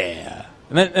 Yeah.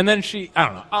 And then she. I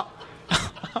don't know.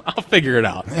 I'll figure it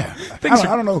out. Yeah.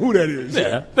 I don't know who that is.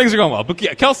 Yeah. Things are going well, but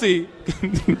yeah, Kelce.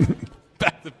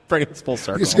 Back to bring us full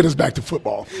circle. Let's get us back to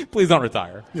football. Please don't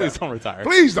retire. Please don't retire,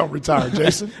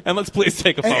 Jason. And let's please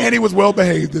take a photo. And he was well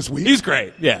behaved this week. He's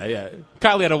great. Yeah.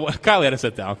 Kylie had to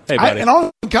sit down. Hey, buddy. And I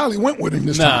don't think Kylie went with him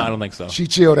this time. No, I don't think so. She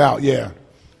chilled out. Yeah.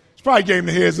 She probably gave him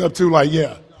the heads up too. Like,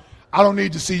 yeah, I don't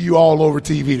need to see you all over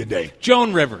TV today.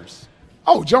 Joan Rivers.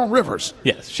 Oh, Joan Rivers.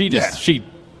 Yes, she.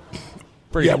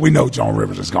 Yeah, we know Joan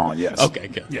Rivers is gone. Yes. Okay.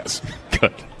 Good. Yes.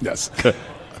 Good. Yes. Good.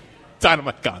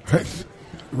 Dynamite gone.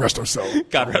 Rest her soul.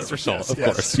 God rest her soul. Yes, of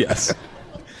yes. course. Yes.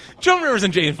 Joan Rivers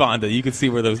and Jane Fonda. You can see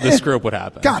where this group would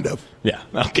happen. Kind of. Yeah.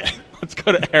 Okay. Let's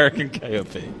go to Eric and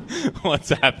KOP. What's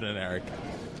happening, Eric?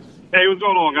 Hey, what's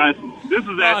going on, guys? This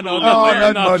is actually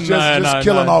nothing much. Just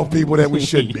killing off people that we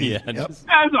shouldn't be. That's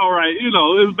all right. You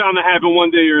know, it's bound to happen one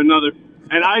day or another.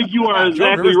 And you are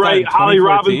exactly right. Holly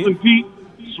Robinson, Pete,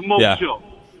 smoke show.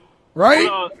 Right?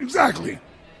 Exactly.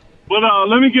 But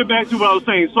let me get back to what I was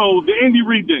saying. So the Andy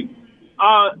Reid thing.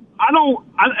 I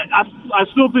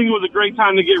still think it was a great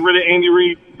time to get rid of Andy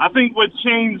Reid. I think what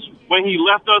changed when he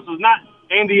left us is not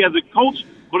Andy as a coach,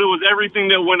 but it was everything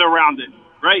that went around it,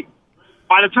 right?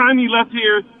 By the time he left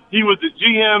here, he was the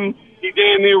GM. He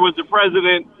damn near was the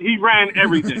president. He ran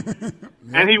everything.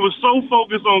 And he was so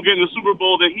focused on getting the Super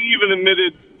Bowl that he even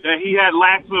admitted that he had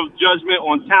lacks of judgment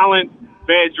on talent,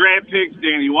 bad draft picks,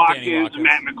 Danny Watkins.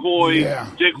 Matt McCoy,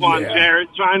 Jaquan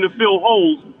Jarrett, trying to fill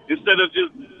holes instead of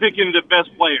just picking the best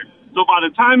player. So by the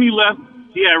time he left,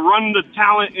 he had run the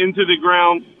talent into the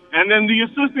ground, and then the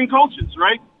assistant coaches,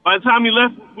 right? By the time he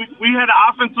left, we had an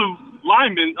offensive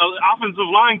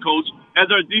line coach as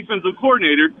our defensive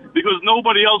coordinator because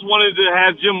nobody else wanted to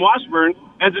have Jim Washburn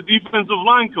as a defensive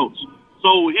line coach.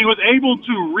 So he was able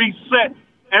to reset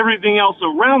everything else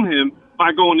around him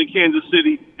by going to Kansas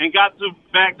City and got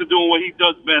back to doing what he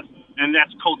does best, and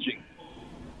that's coaching.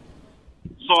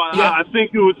 So I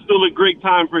think it was still a great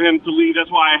time for him to leave.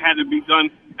 That's why it had to be done.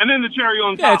 And then the cherry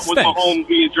on top was Mahomes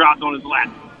being dropped on his lap.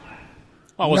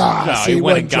 He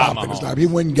went and got Mahomes. He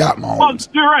went and got Mahomes. Well,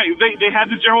 you're right. They had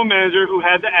the general manager who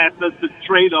had the assets to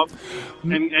trade up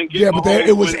and get Mahomes. But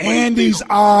it was Andy's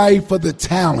eye for the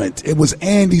talent. It was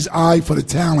Andy's eye for the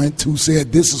talent who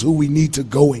said, this is who we need to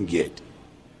go and get.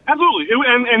 Absolutely.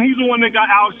 And he's the one that got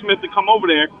Alex Smith to come over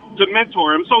there to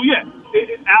mentor him. So, yeah,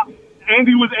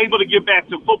 Andy was able to get back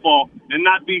to football and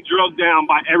not be drugged down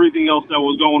by everything else that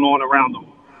was going on around him.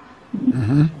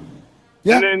 Mm-hmm.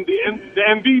 Yeah. And then the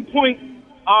Embiid point,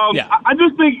 I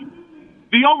just think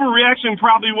the overreaction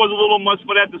probably was a little much,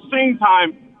 but at the same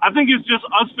time, I think it's just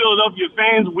us Philadelphia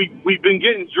fans. We've been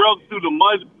getting drugged through the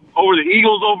mud over the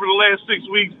Eagles over the last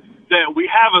 6 weeks, that we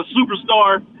have a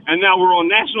superstar, and now we're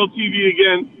on national TV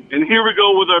again, and here we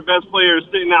go with our best players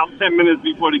sitting out 10 minutes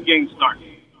before the game starts.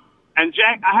 And,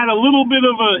 Jack, I had a little bit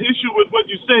of an issue with what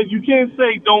you said. You can't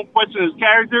say don't question his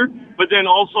character, but then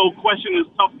also question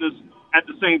his toughness at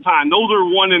the same time. Those are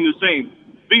one and the same.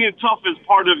 Being tough is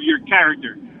part of your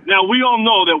character. Now, we all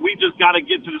know that we just got to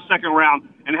get to the second round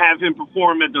and have him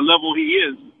perform at the level he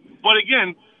is. But,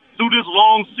 again, through this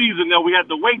long season that we have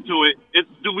to wait to it,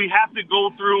 do we have to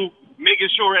go through making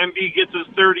sure Embiid gets his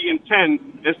 30 and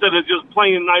 10 instead of just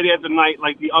playing night after night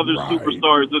like the other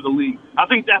superstars of the league? I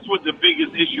think that's what the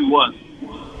biggest issue was.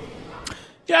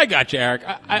 Yeah, I got you, Eric.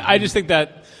 I just think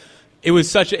that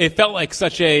it felt like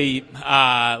such a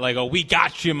we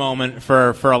got you moment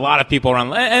for a lot of people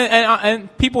around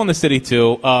and people in the city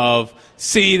too. Of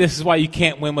see, this is why you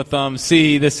can't win with them.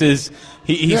 See, this is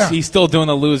he's still doing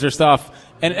the loser stuff.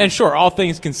 And sure, all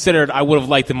things considered, I would have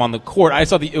liked him on the court. I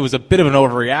saw it was a bit of an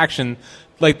overreaction.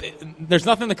 Like, there's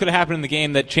nothing that could have happened in the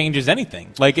game that changes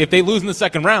anything. Like, if they lose in the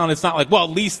second round, it's not like, well,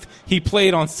 at least he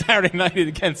played on Saturday night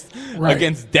against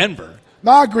Denver.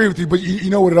 No, I agree with you, but you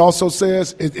know what it also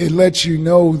says? It lets you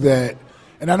know that,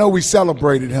 and I know we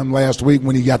celebrated him last week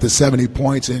when he got the 70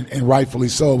 points, and rightfully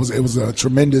so. It was a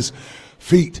tremendous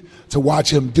feat to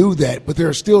watch him do that, but there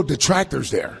are still detractors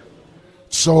there.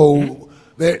 So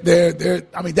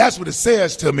that's what it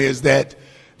says to me, is that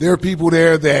there are people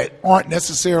there that aren't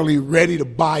necessarily ready to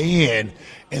buy in,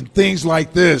 and things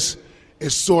like this it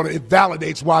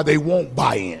validates why they won't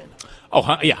buy in.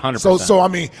 Oh, yeah, 100%. So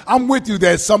I'm with you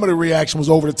that some of the reaction was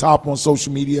over the top on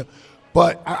social media,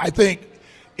 but I think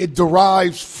it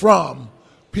derives from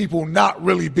people not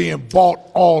really being bought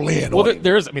all in. Well,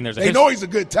 they know he's a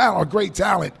good talent, a great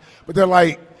talent, but they're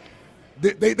like,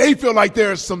 they feel like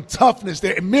there's some toughness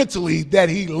there mentally that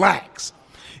he lacks.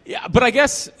 Yeah, but I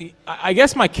guess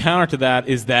my counter to that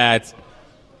is that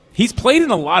he's played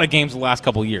in a lot of games the last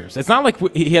couple of years. It's not like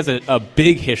he has a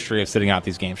big history of sitting out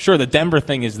these games. Sure, the Denver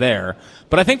thing is there,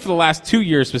 but I think for the last 2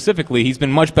 years specifically, he's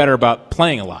been much better about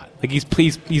playing a lot. Like he's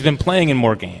been playing in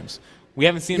more games. We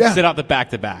haven't seen him sit out the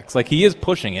back-to-backs. Like he is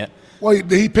pushing it. Well,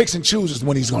 he picks and chooses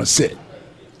when he's going to sit,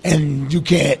 and you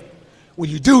can't. When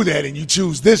you do that and you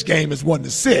choose this game as one to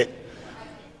sit,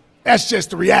 that's just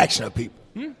the reaction of people.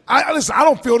 I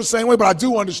don't feel the same way, but I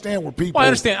do understand where people I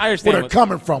understand where they're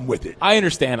coming from with it. I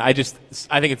understand. I think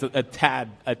it's a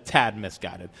tad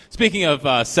misguided. Speaking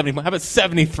of 70, how about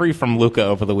 73 from Luka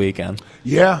over the weekend?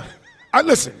 Yeah.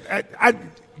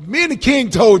 Me and the King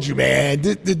told you, man,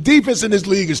 the defense in this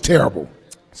league is terrible.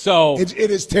 So it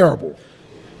is terrible.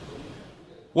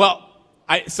 Well,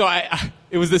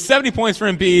 it was the 70 points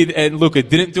for Embiid, and Luka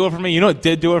didn't do it for me. You know what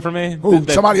did do it for me?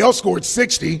 Somebody else scored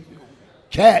 60.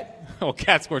 Cat. Oh,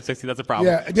 Cat scored 60. That's a problem.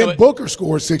 Yeah, and then Booker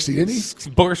scored 60, didn't he?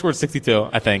 Booker scored 62,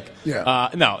 I think. Yeah.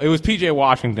 No, it was P.J.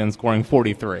 Washington scoring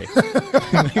 43.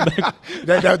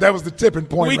 that was the tipping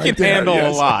point. We right can there, handle a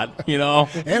lot, you know.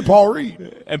 And Paul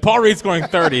Reed. And Paul Reed scoring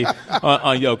 30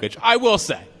 on Jokic. I will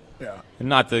say, and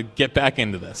not to get back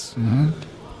into this,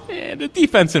 the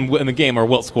defense in the game where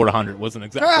Wilt scored 100 wasn't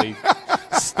exactly.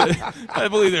 I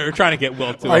believe they were trying to get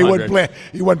Wilt to 100.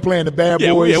 He wasn't playing the bad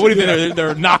boys. Yeah, what do you think?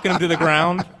 They're knocking him to the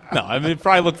ground? No, it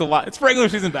probably looked a lot. It's regular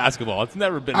season basketball. It's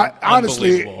never been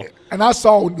honestly, and I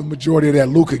saw the majority of that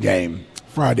Luka game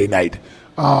Friday night.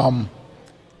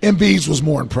 Embiid's was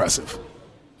more impressive.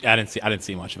 Yeah, I didn't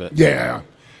see much of it. Yeah,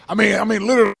 I mean,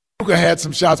 literally, Luka had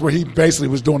some shots where he basically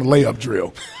was doing a layup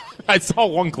drill. I saw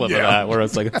one clip of that where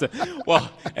it's like,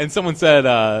 and someone said,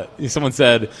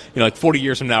 like 40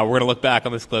 years from now, we're going to look back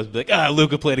on this clip and be like,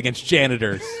 Luka played against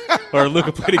janitors, or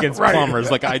Luka played against plumbers,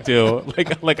 like I do,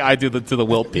 like I do to the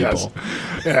Wilt people.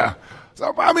 Yes. Yeah.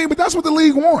 So but that's what the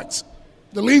league wants.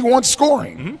 The league wants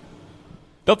scoring. Mm-hmm.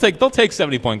 They'll take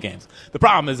 70-point games. The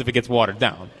problem is if it gets watered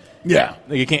down. Yeah.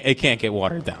 Like it can't get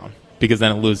watered down because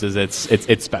then it loses its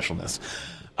specialness.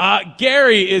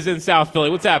 Gary is in South Philly.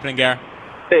 What's happening, Gary?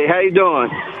 Hey, how you doing?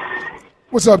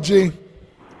 What's up, G?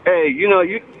 Hey,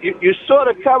 you sort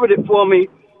of covered it for me.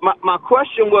 My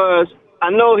question was, I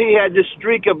know he had this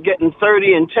streak of getting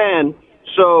 30 and 10,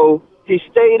 so he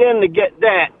stayed in to get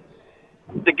that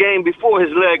the game before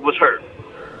his leg was hurt.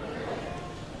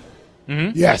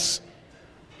 Mm-hmm. Yes.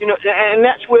 You know, and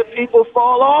that's where people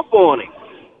fall off on him.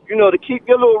 You know, to keep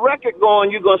your little record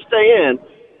going, you're gonna stay in.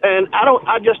 And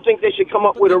I just think they should come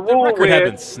up with a rule record where had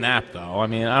been snapped, though. I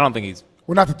mean, I don't think he's.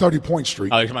 We're not the 30-point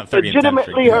streak. Oh, you're talking about 30 and 10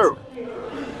 legitimately streak. hurt.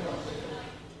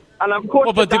 And of course,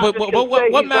 Well,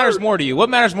 but what matters more to you? What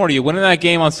matters more to you, winning that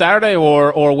game on Saturday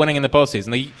or winning in the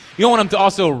postseason? You don't want him to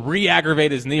also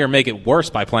re-aggravate his knee or make it worse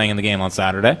by playing in the game on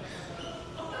Saturday.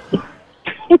 Do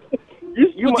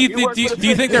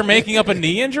you think they're making up a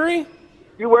knee injury?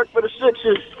 You work for the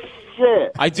Sixers. Yeah.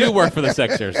 I do work for the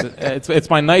Sixers. It's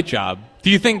my night job. Do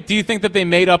you think that they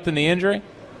made up the knee injury?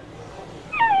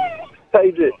 Hey,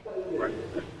 this.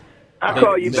 I'll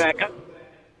call you back.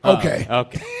 Okay.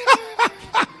 Okay.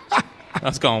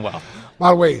 That's going well.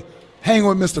 By the way, hang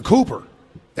with Mr. Cooper.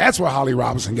 That's where Holly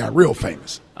Robinson got real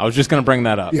famous. I was just going to bring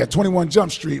that up. Yeah, 21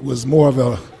 Jump Street was more of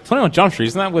a... 21 Jump Street,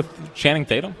 isn't that with Channing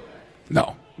Tatum?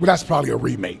 No. Well, that's probably a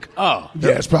remake. Oh. Yeah,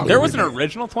 it's probably There a was an remake.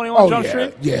 original 21 Jump yeah,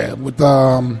 Street? Yeah, with,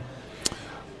 I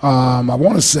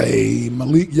want to say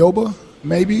Malik Yoba,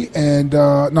 maybe, and,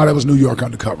 no, that was New York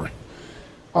Undercover.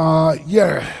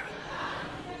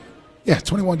 Yeah,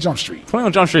 21 Jump Street.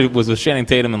 21 Jump Street was with Channing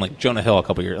Tatum and, Jonah Hill a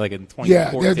couple years, in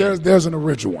 2014. Yeah, there's an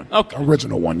original one. Okay.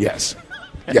 Original one, yes.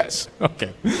 Yes.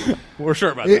 Okay. We're sure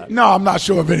about that. No, I'm not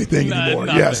sure of anything anymore.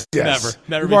 Nothing. Yes.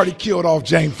 Never. We've already killed off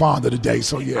Jane Fonda today,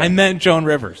 so yeah. I meant Joan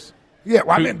Rivers. Yeah,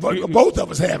 well, both of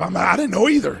us have. I didn't know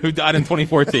either. Who died in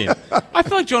 2014. I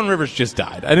feel like Joan Rivers just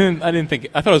died. I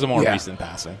thought it was a more recent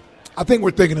passing. I think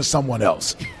we're thinking of someone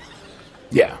else.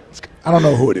 Yeah. I don't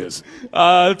know who it is.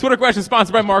 Twitter question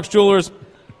sponsored by Mark's Jewelers.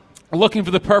 Looking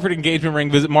for the perfect engagement ring?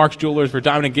 Visit Mark's Jewelers for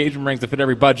diamond engagement rings that fit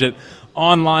every budget.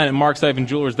 Online at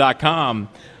marks-jewelers.com.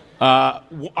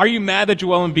 Are you mad that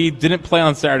Joel Embiid didn't play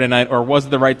on Saturday night, or was it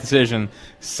the right decision?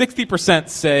 60%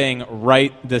 saying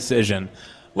right decision.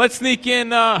 Let's sneak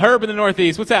in Herb in the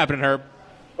Northeast. What's happening, Herb?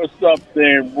 What's up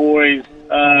there, boys?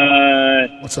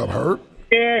 What's up, Herb?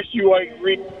 Yes, you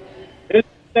agree. It's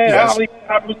Yes. Holly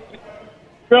Robinson,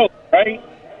 Philly, right?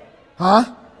 Huh?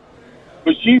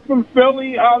 Was she from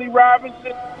Philly, Holly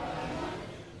Robinson?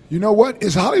 You know what?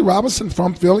 Is Holly Robinson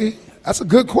from Philly? That's a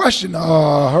good question,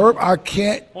 Herb. I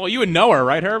can't. Well, you would know her,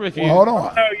 right, Herb? If you hold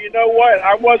on. No, you know what?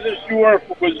 I wasn't sure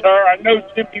if it was her. I know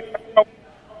Jimmy,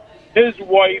 his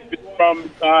wife is from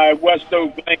West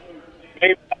Oakland.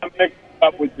 Maybe I mixed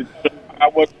up with the two.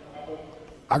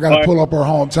 I got to pull up her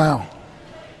hometown.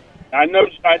 I know.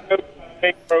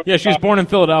 Yeah, she was born in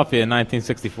Philadelphia in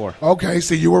 1964. Okay,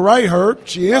 see, you were right, Herb.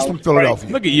 She is from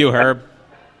Philadelphia. Look at you, Herb.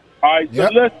 All right, so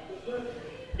listen.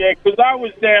 Yeah, because I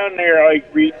was down there,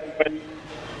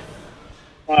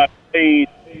 when I played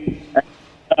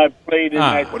in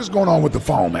that. What is going on with the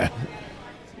phone, man?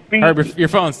 Herb, your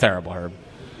phone's terrible, Herb.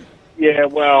 Yeah,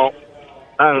 well,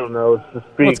 I don't know. It's the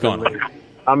speaker. What's going on?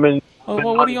 I'm in.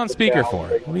 Well, what are you on speaker for?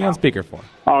 What are you on speaker for?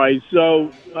 All right,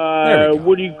 so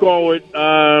what do you call it?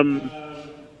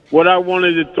 What I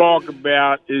wanted to talk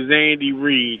about is Andy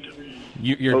Reid.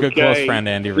 Your good close friend,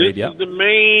 Andy Reid, This is the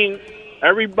main.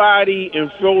 Everybody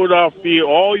in Philadelphia,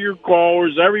 all your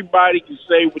callers, everybody can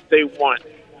say what they want.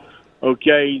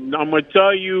 Okay? I'm going to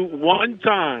tell you one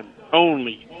time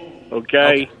only.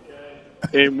 Okay?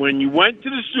 And when you went to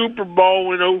the Super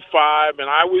Bowl in 2005, and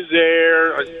I was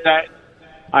there,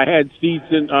 I had seats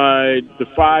in the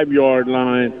 5-yard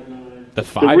line.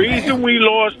 The reason we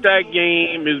lost that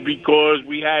game is because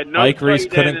we had no Mike Reese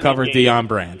tight end couldn't in cover the game. Deion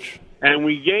Branch. And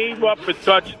we gave up a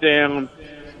touchdown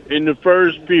in the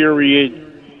first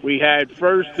period. We had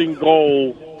first and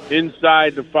goal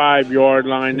inside the 5-yard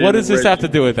line. What does this have to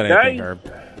do with anything, Okay?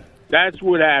 Herb? That's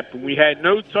what happened. We had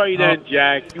no tight end,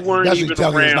 Jack. You weren't Doesn't even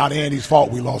tell you it's around. not Andy's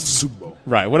fault we lost the Super Bowl.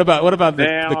 Right. What about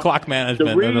Now, the clock management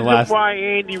the in reason the last why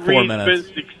Andy 4 Reid's minutes?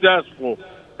 been successful,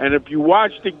 and if you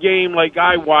watch the game like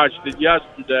I watched it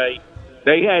yesterday,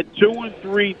 they had 2 and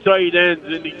 3 tight ends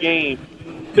in the game,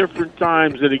 different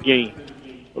times of the game.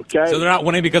 Okay, So they're not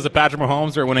winning because of Patrick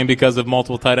Mahomes, or winning because of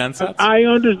multiple tight end sets? I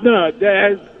understand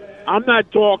that. I'm not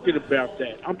talking about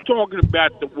that. I'm talking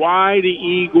about why the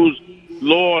Eagles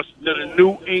lost to the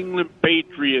New England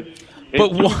Patriots in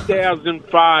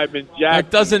 2005 in Jacksonville.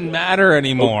 That doesn't matter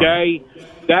anymore. Okay,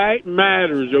 that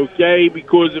matters. Okay,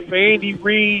 because if Andy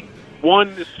Reid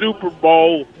won the Super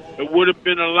Bowl, it would have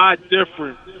been a lot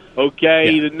different.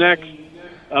 Okay, the next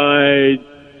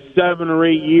 7 or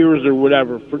 8 years or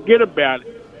whatever. Forget about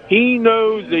it. He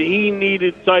knows that he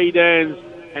needed tight ends,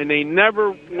 and they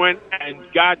never went and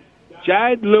got.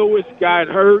 Chad Lewis got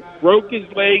hurt, broke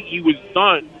his leg. He was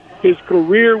done. his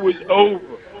career was over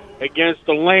against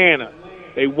Atlanta.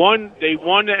 They won the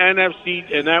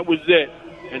NFC, and that was it,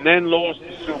 and then lost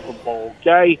the Super Bowl,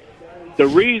 okay? The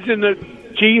reason the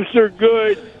Chiefs are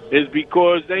good is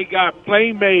because they got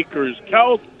playmakers.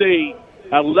 Kelce,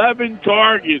 11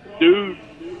 targets, dude.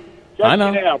 Check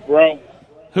it out, bro.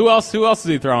 Who else is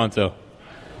he throwing to?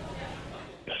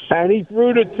 And he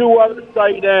threw to 2 other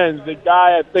tight ends. The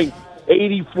guy, I think,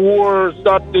 84 or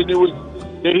something.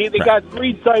 They got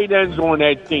 3 tight ends on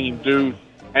that team, dude.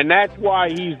 And that's why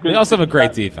he's been. They also have a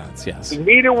great defense, yes. They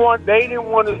didn't want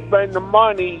to spend the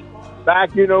money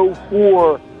back in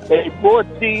 2004. They brought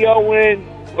T.O. in,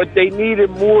 but they needed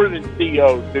more than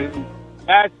T.O., dude.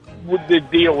 That's what the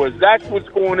deal is. That's what's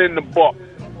going in the book.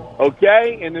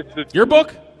 Okay? And it's your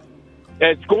book?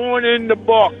 It's going in the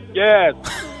book, yes.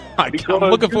 I'm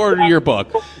looking forward to your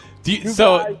book. Are you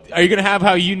going to have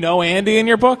how you know Andy in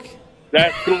your book?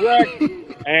 That's correct.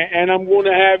 and I'm going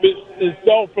to have his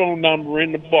cell phone number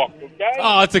in the book, okay?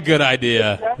 Oh, that's a good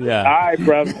idea. Yeah. All right,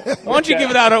 brother. Why don't you give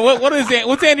it out?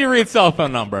 What's Andy Reid's cell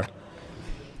phone number?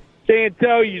 Can't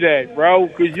tell you that, bro,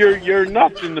 because you're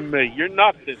nothing to me. You're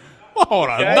nothing. Hold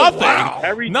on, okay? nothing. Wow.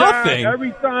 Every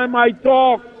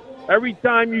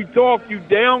time you talk, you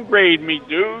downgrade me,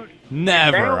 dude.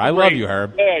 Never. I love you,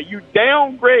 Herb. Yeah, you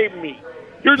downgrade me.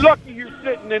 You're lucky you're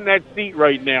sitting in that seat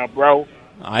right now, bro.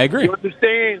 I agree. You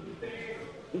understand?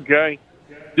 Okay.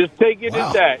 Just take it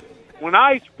as that. When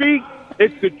I speak,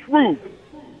 it's the truth.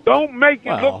 Don't make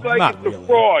it look like it's a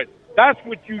fraud. That's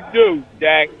what you do,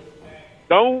 Dak.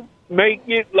 Don't make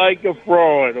it like a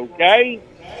fraud, okay?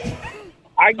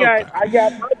 I got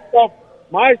my stuff.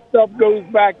 My stuff goes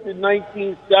back to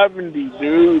 1970,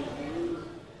 dude.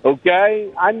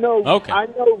 Okay? I know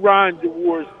Ron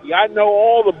Jaworski. I know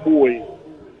all the boys.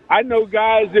 I know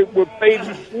guys that were paid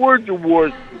before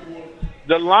Jaworski.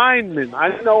 The linemen. I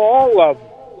know all of them.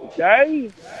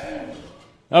 Okay?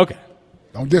 Okay.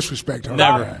 Don't disrespect her.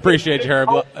 Never. Appreciate you, Herb.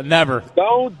 Never.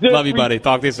 Don't love you, buddy.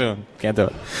 Talk to you soon. Can't do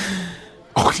it.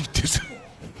 Oh, you disrespect.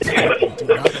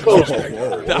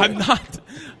 I'm not.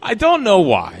 I don't know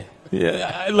why.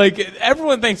 Yeah,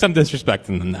 everyone thinks I'm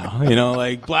disrespecting them now. You know,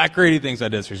 like Black Grady thinks I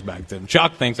disrespect him.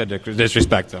 Chuck thinks I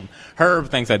disrespect him. Herb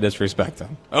thinks I disrespect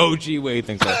him. OG Wade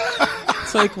thinks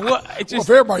it's like what? If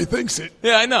everybody thinks it.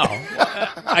 Yeah, I know.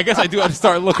 I guess I do have to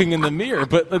start looking in the mirror,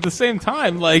 but at the same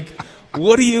time, like,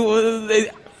 what do you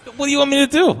want me to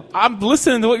do? I'm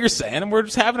listening to what you're saying, and we're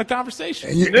just having a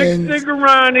conversation. Nick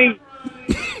Sigarani.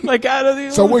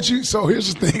 So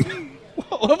here's the thing.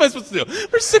 What am I supposed to do?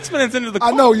 We're 6 minutes into the call.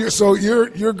 I know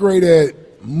you're great at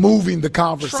moving the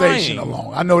conversation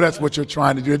along. I know that's what you're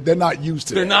trying to do. They're not used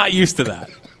to that. They're not used to that.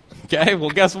 Okay, well,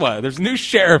 guess what? There's a new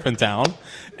sheriff in town.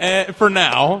 For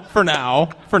now.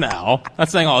 Not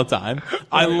saying all the time.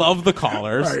 I love the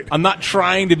callers. Right. I'm not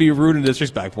trying to be rude and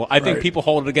disrespectful. I think people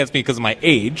hold it against me because of my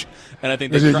age, and I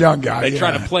think you're a young guy. They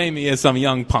try to play me as some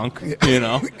young punk. You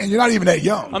know, and you're not even that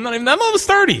young. I'm almost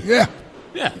 30. Yeah.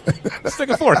 Yeah, stick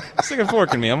a fork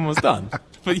in me. I'm almost done.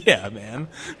 But yeah, man,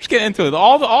 just get into it.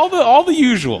 All the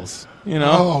usuals. You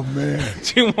know. Oh man.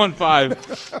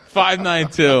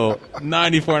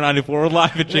 215-592-9494. We're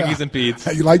live at Chickies and Pete's.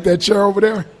 You like that chair over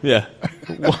there? Yeah.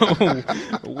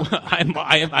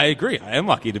 I agree. I am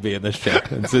lucky to be in this chair.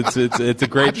 It's a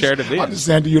great chair to be in. I'm just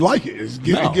saying, do you like it?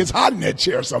 It gets hot in that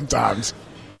chair sometimes.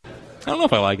 I don't know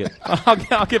if I like it.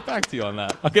 I'll get back to you on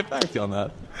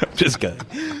that. Just kidding.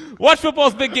 Watch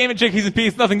football's big game at Chickies and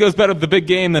Pete's. Nothing goes better with the big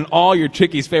game than all your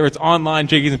Chickies favorites online,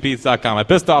 chickiesandpete's.com. I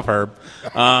pissed off Herb.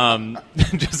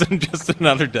 Just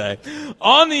another day.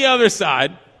 On the other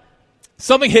side,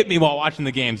 something hit me while watching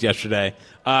the games yesterday,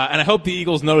 and I hope the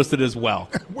Eagles noticed it as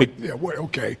well.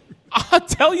 Okay. I'll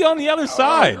tell you on the other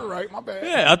side. All right, my bad.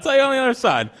 Yeah, I'll tell you on the other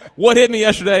side. What hit me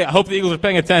yesterday, I hope the Eagles are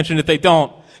paying attention. If they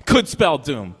don't, could spell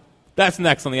doom. That's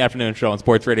next on the afternoon show on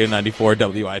Sports Radio 94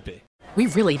 WIP. We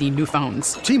really need new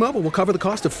phones. T-Mobile will cover the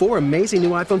cost of 4 amazing new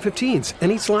iPhone 15s, and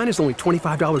each line is only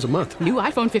 $25 a month. New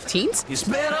iPhone 15s? It's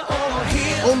better over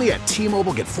here. Only at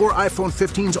T-Mobile, get 4 iPhone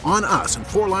 15s on us and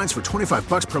 4 lines for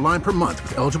 $25 per line per month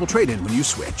with eligible trade-in when you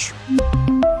switch.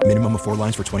 Minimum of 4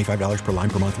 lines for $25 per line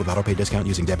per month with autopay discount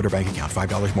using debit or bank account.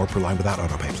 $5 more per line without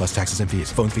autopay, plus taxes and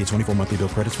fees. Phone fee at 24 monthly bill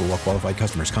credits for well-qualified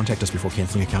customers. Contact us before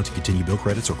canceling account to continue bill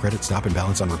credits or credit stop and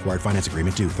balance on required finance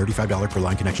agreement due. $35 per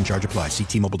line connection charge applies. See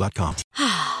T-Mobile.com.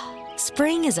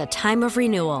 Spring is a time of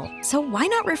renewal, so why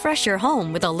not refresh your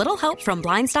home with a little help from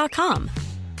Blinds.com?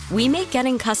 We make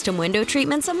getting custom window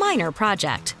treatments a minor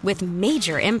project with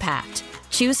major impact.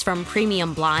 Choose from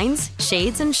premium blinds,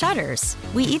 shades, and shutters.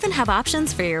 We even have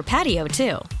options for your patio,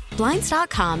 too.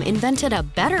 Blinds.com invented a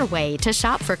better way to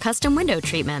shop for custom window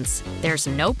treatments. There's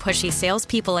no pushy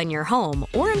salespeople in your home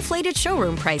or inflated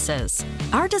showroom prices.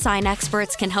 Our design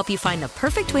experts can help you find the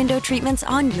perfect window treatments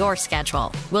on your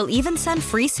schedule. We'll even send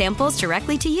free samples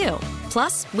directly to you.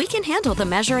 Plus, we can handle the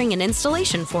measuring and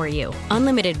installation for you.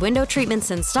 Unlimited window treatments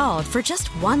installed for just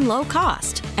one low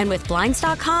cost. And with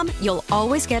Blinds.com, you'll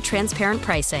always get transparent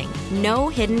pricing. No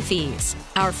hidden fees.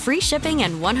 Our free shipping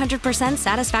and 100%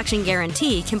 satisfaction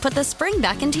guarantee can put the spring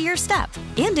back into your step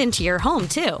and into your home,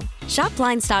 too. Shop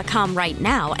Blinds.com right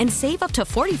now and save up to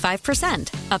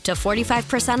 45%. Up to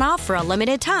 45% off for a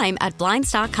limited time at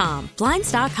Blinds.com.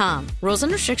 Blinds.com. Rules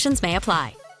and restrictions may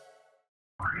apply.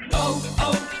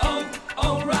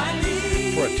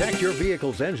 O'Reilly. Protect your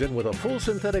vehicle's engine with a full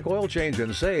synthetic oil change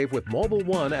and save with Mobile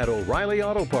One at O'Reilly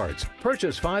Auto Parts.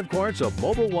 Purchase 5 quarts of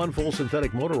Mobile One full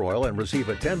synthetic motor oil and receive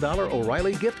a $10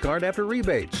 O'Reilly gift card after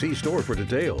rebate. See store for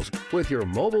details. With your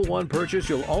Mobile One purchase,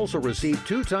 you'll also receive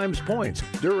 2 times points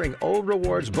during O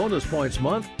Rewards Bonus Points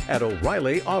Month at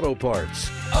O'Reilly Auto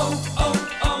Parts.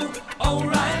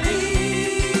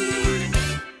 O'Reilly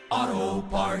Auto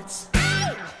Parts.